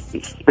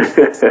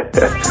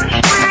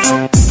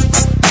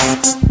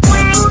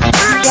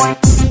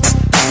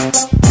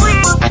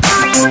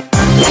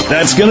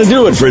 That's going to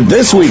do it for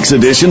this week's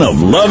edition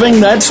of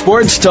Loving That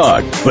Sports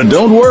Talk. But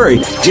don't worry,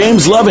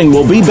 James Loving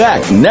will be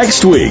back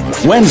next week,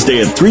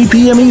 Wednesday at 3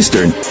 p.m.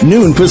 Eastern,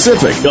 noon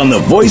Pacific, on the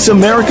Voice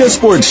America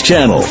Sports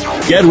Channel.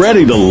 Get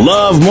ready to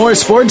love more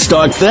sports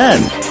talk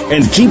then.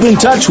 And keep in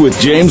touch with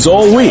James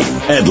all week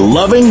at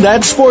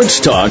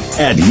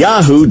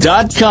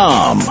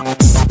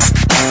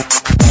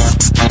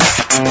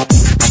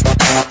lovingthatsportstalk@yahoo.com.